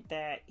admitted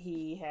that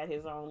he had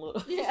his own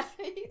little. Yeah.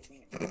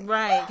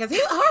 Right, because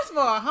first of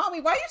all,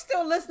 homie, why you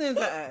still listening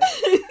to us?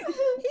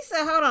 He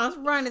said, "Hold on, let's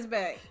run this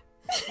back."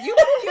 You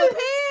poop your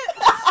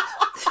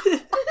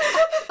pants?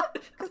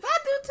 Because I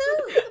do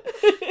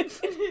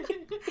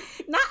too.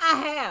 Not I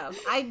have.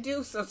 I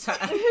do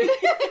sometimes.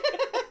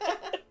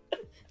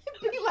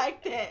 Be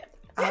like that.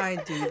 I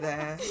do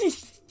that.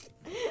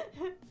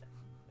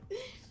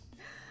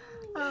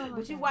 Oh,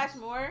 Would you watch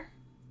more,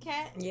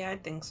 Kat? Yeah, I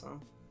think so.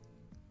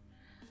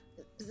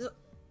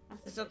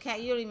 So,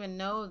 Kat, you don't even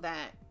know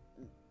that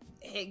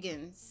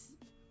Higgins,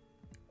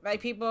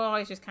 like, people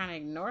always just kind of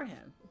ignore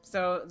him.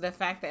 So the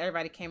fact that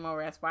everybody came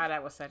over, that's why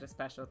that was such a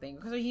special thing.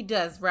 Because he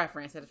does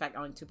reference to the fact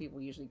only 2 people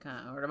usually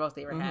come, or the most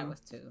they ever had was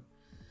 2.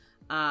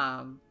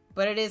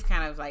 But it is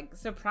kind of like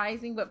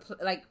surprising, but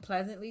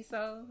pleasantly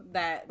so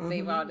that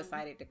they've all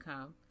decided to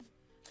come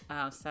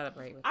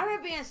celebrate with I him.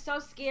 remember being so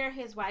scared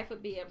his wife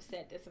would be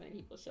upset that so many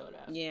people showed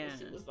up. Yeah. And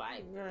she was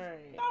like,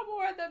 Right. no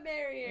more the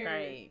merrier.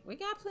 Right. We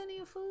got plenty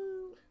of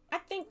food. I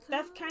think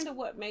that's kind of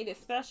what made it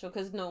special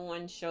because no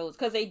one shows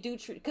because they do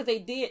treat because they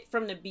did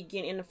from the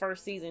beginning in the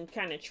first season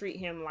kind of treat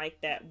him like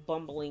that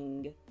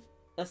bumbling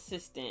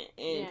assistant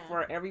and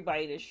for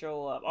everybody to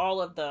show up,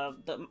 all of the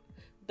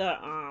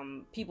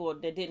people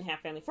that didn't have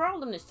family, for all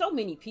of them, there's so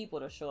many people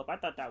to show up. I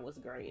thought that was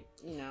great,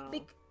 you know.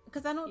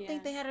 Because I don't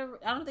think I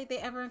don't think they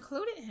ever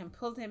included him,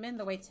 pulled him in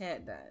the way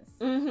Ted does.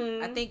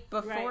 Mm-hmm. I think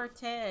before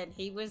Ted,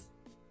 he was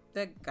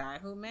the guy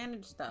who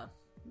managed stuff.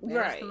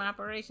 Managed some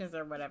operations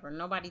or whatever.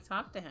 Nobody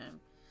talked to him.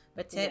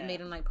 But Ted made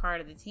him like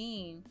part of the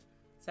team.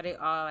 So they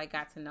all like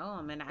got to know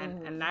him.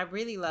 And I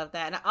really love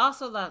that. And I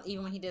also love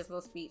even when he did his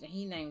little speech and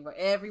he named where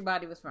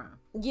everybody was from.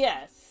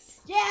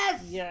 Yes.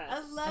 Yes. Yes. I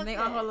love And they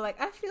that. all were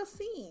like, I feel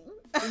seen.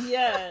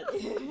 Yes.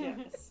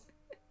 Yes.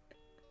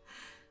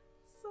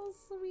 So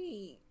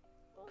sweet.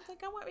 I was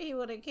like, I want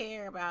people to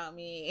care about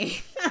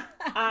me.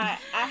 I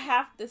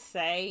have to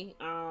say,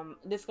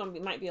 this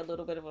might be a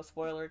little bit of a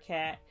spoiler,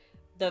 Kat.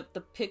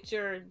 The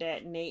picture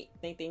that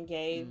Nathan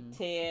gave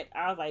Ted,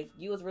 I was like,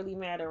 you was really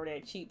mad over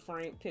that cheap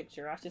frame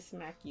picture. I should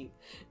smack you.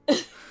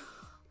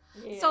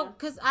 So,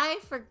 because I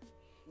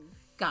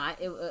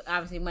forgot, it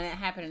obviously when it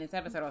happened in this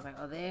episode, I was like,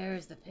 oh,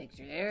 there's the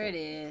picture. There it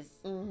is.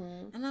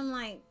 Mm-hmm. And I'm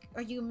like,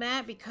 are you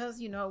mad because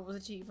you know it was a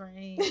cheap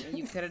frame and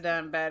you could have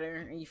done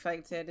better and you felt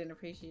like Ted didn't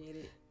appreciate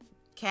it?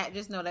 Kat,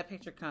 just know that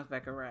picture comes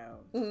back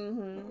around.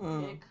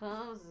 Mm-hmm. It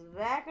comes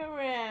back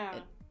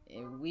around.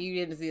 And we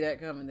didn't see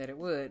that coming that it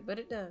would, but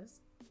it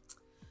does.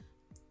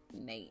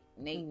 Nate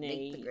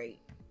the Great.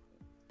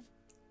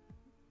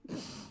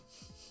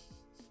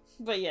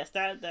 But yes,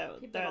 that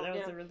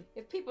was a really.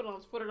 If people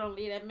don't Twitter, don't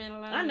leave that man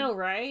alone. I know,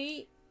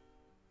 right?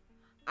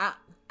 I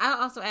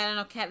also add, I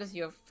know, Kat, this is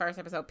your first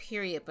episode,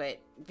 period, but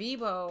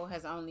Bebo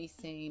has only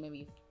seen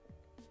maybe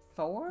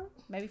 4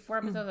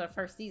 episodes of the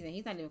first season.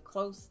 He's not even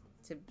close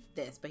to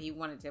this, but he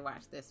wanted to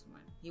watch this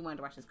one. He wanted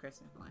to watch this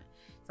Christmas one.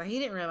 So he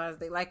didn't realize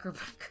they like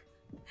Rebecca.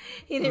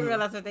 He didn't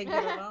realize that they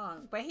get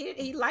along. But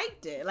he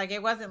liked it. Like,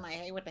 it wasn't like,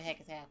 hey, what the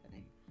heck is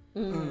happening?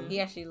 Mm-hmm.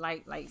 He actually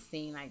liked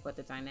seeing like what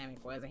the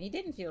dynamic was, and he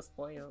didn't feel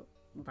spoiled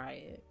by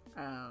it.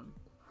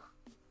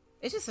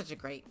 it's just such a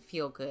great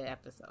feel good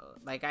episode.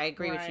 Like I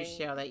agree with you, Right.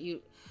 Cheryl,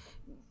 that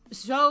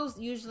shows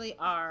usually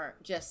are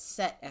just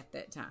set at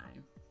that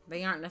time.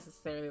 They aren't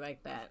necessarily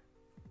like that.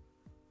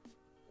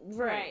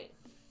 Right.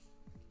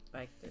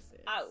 Like this is.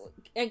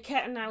 And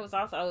Kat and I was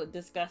also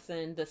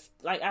discussing this.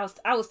 Like I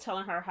was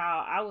telling her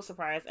how I was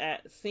surprised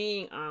at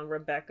seeing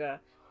Rebecca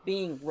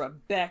being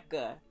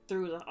Rebecca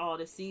through all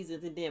the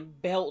seasons, and then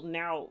belting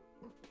out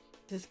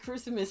this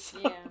Christmas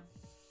song. Yeah.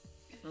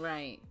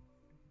 Right.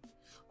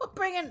 Well,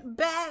 bringing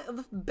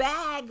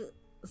bags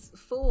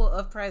full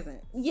of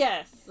presents.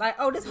 Yes. Like,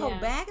 oh, this whole Yeah.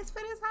 bag is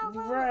for this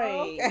household?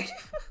 Right. Oh, okay.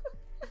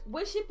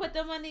 When she put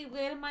the money to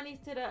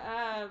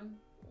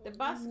the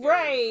bus,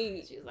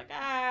 Right. she was like,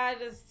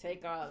 just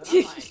take all of it.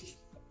 I'm like,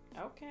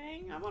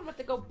 okay, I'm about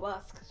to go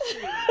bust.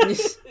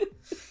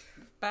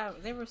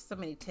 But there were so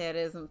many Ted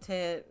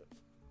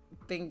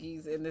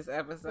thingies in this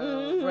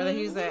episode. Where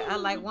he said, I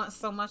like once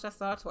so much I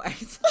saw it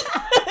twice.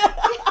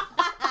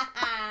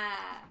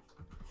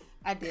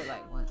 I did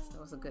like once. That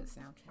was a good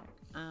soundtrack.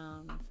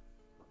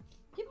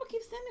 People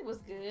keep saying it was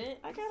good.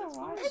 I gotta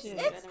watch It's it.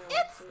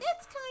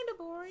 kind of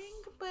boring,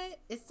 but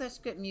it's such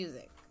good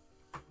music.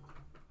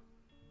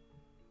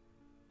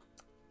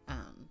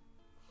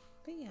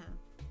 But yeah,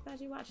 glad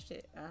you watched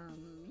it.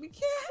 We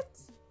can't.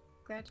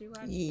 Glad you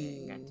watched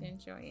it. Got to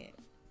enjoy it.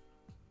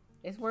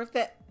 It's worth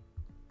it.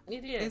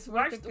 It is. It's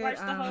Watch worth a the good,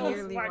 whole.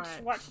 yearly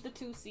Watch the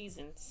 2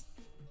 seasons.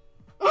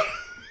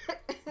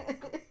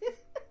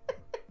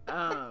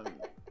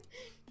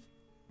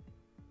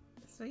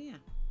 So yeah.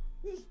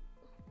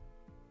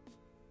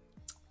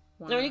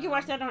 No, you can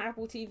watch that on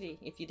Apple TV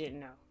if you didn't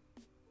know.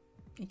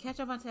 And catch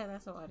up on Ted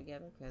Lasso all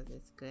together because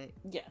it's good.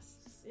 Yes.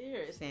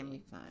 Seriously.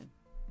 Family fun.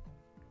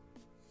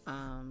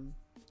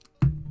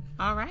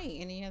 All right.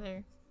 Any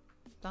other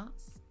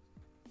thoughts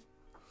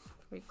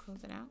before we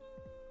close it out?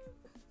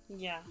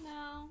 Yeah.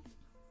 No.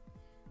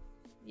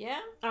 Yeah.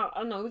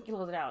 Oh no, we can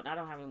close it out. I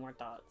don't have any more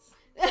thoughts.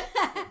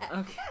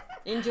 Okay.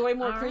 Enjoy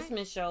more All right.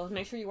 Christmas shows.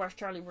 Make sure you watch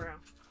Charlie Brown.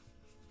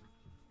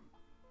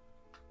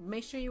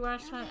 Make sure you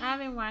watch it. I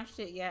haven't watched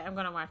it yet. I'm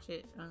gonna watch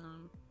it.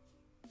 I'm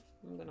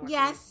gonna watch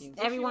Yes, it with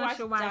you. everyone watch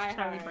should watch Die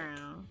Charlie Hard.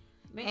 Brown.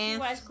 Make And sure you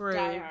watch Scrooged.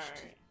 Die Hard.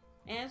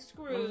 And I'm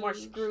Scrooge. gonna watch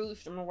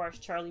Scrooge. I'm gonna watch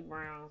Charlie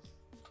Brown.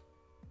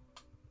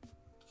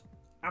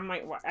 I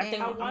might watch. I think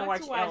And I'm gonna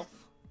watch Elf.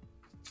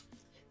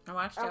 I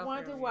watched. I Elf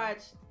wanted to earlier.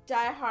 watch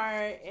Die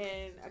Hard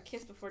and A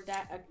Kiss Before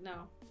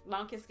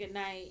Long Kiss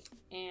Goodnight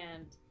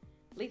and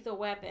Lethal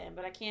Weapon,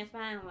 but I can't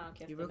find Long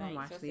Kiss You were Goodnight. gonna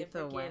watch so I said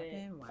Lethal forget it.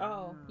 Weapon?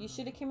 Wow. Oh, you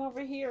should have came over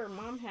here.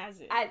 Mom has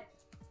it.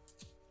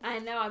 I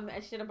know. I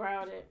should have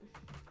borrowed it.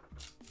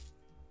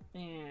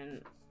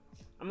 And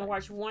I'm gonna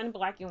watch one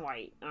black and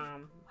white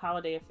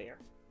Holiday Affair.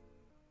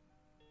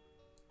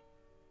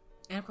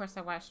 And of course,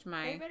 I watched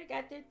my Everybody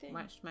got their thing.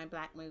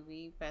 black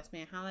movie, Best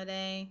Man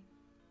Holiday.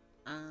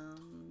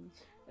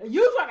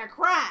 You trying to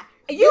cry?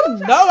 You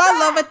know I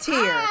love a tear.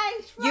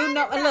 I You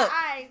know, trying to look.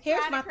 cry. Here's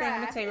Trying to my thing. Let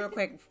me cry. tell you real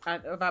quick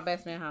about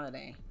Best Man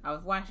Holiday. I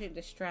was watching it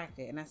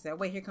distracted, and I said,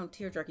 "Wait, here come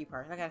tear jerky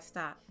part. I gotta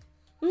stop.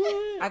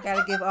 I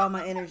gotta give all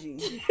my energy."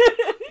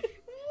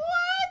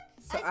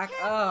 What? So I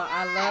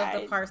love the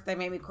cannot. parts that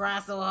made me cry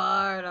so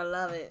hard. I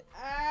love it.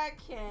 I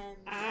cannot.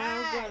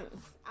 I'm gonna-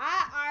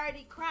 I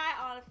already cry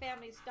on a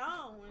Family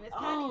Stone. It's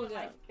not Oh, even yeah.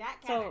 like that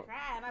kind So, of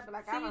cry, and I'd be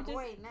like, so I'm you just-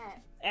 avoiding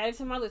that. Added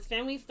to my list: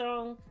 Family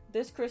Stone,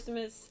 This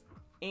Christmas,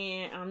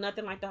 and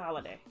Nothing Like the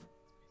Holiday.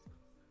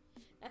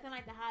 Nothing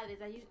like the holidays.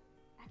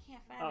 I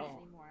can't find it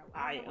Oh, anymore.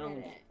 I don't know where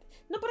own that- it.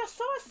 No, but I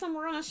saw it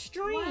somewhere on a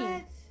stream.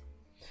 What?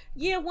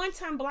 Yeah, one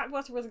time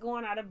Blockbuster was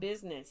going out of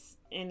business,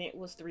 and it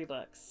was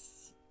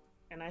 $3.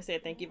 And I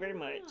said, "Thank you very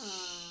much."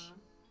 Aw.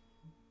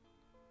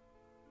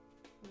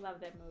 Love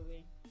that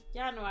movie.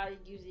 Y'all know I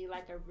usually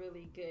like a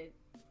really good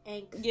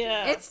angst.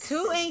 Yeah. It's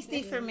too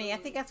angsty for me. I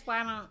think that's why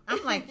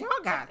I'm like, y'all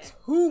got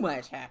too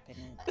much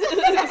happening.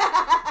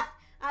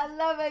 I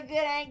love a good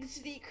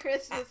angsty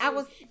Christmas. I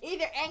was- movie.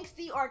 Either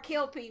angsty or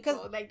kill people.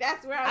 'Cause Like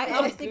that's where I I'm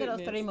always at. think of those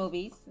goodness. 3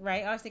 movies,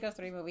 right? I always think of those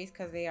 3 movies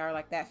because they are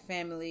like that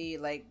family,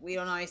 like we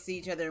don't always see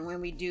each other, and when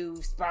we do,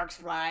 sparks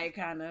fly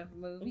kind of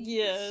movie.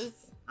 Yes.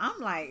 I'm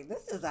like,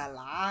 this is a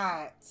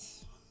lot.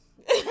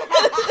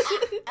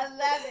 I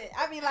love it.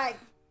 I mean, like,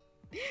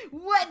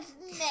 what's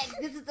next?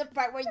 This is the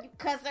part where you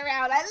cuss her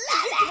out. I love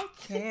it. I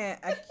can't.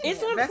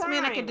 It's on Best Man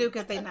I Prime. can do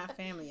because they not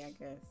family, I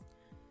guess.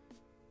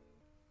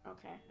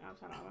 Okay, I'm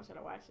trying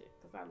to watch it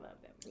because I love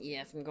that movie.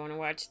 Yes, I'm going to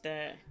watch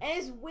that. And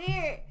it's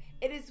weird.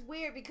 It is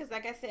weird because,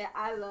 like I said,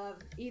 I love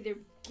either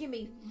give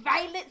me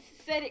violence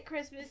set at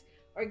Christmas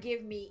or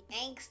give me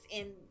angst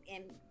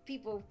and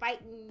people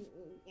fighting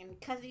and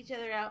cussing each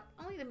other out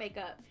only to make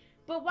up.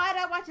 But why'd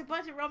I watch a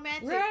bunch of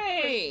romantic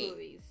Right. Christmas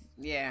movies?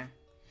 Yeah.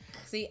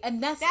 See,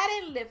 and that's That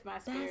didn't lift my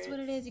spirits. That's what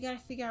it is. You gotta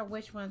figure out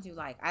which ones you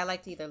like. I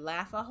like to either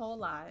laugh a whole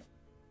lot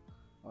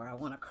or I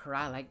want to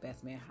cry like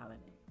Best Man Holiday.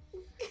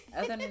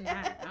 Other than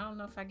that, I don't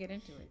know if I get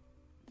into it.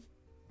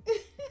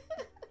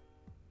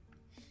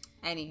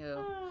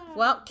 Anywho.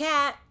 Well,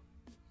 Kat.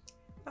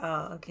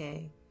 Oh,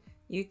 okay.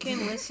 You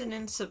can listen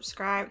and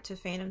subscribe to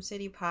Phantom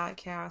City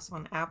Podcast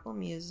on Apple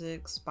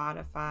Music,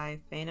 Spotify,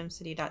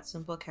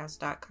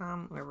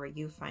 phantomcity.simplecast.com, wherever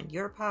you find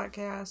your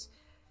podcasts.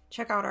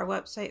 Check out our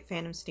website,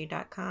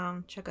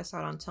 phantomcity.com. Check us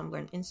out on Tumblr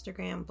and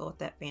Instagram,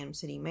 both at Phantom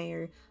City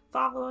Mayor.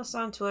 Follow us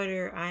on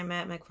Twitter. I'm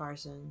at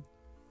McPherson.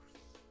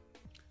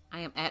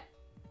 I am at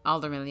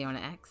Alderman Leona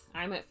X.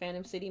 I'm at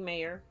Phantom City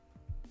Mayor.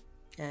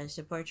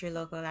 Support your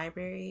local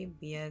library.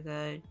 Be a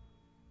good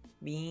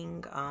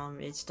being.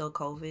 It's still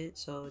COVID,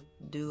 so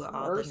do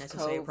all the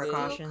necessary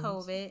precautions.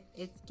 Still COVID.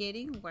 It's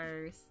getting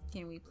worse.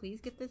 Can we please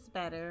get this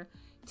better?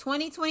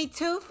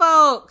 2022,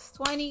 folks.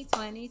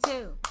 2022.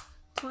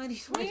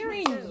 2022. We're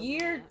in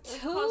year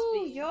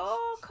 2, y'all.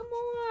 Come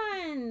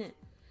on.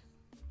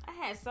 I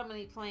had so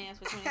many plans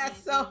for 2022. I had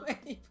so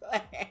many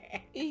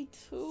plans. Me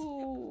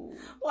too.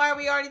 Why are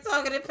we already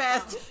talking in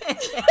past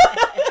tense?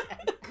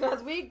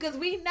 Because we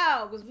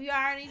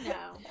already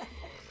know.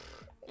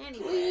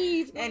 Anyway.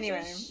 Please.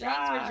 Anyway. Thanks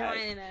for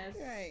joining us.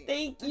 Right.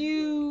 Thank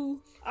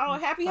you. Oh,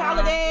 happy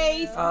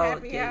holidays. Oh,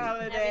 Happy okay.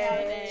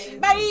 holidays.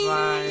 Happy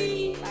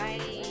holidays. Bye. Bye.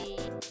 Bye.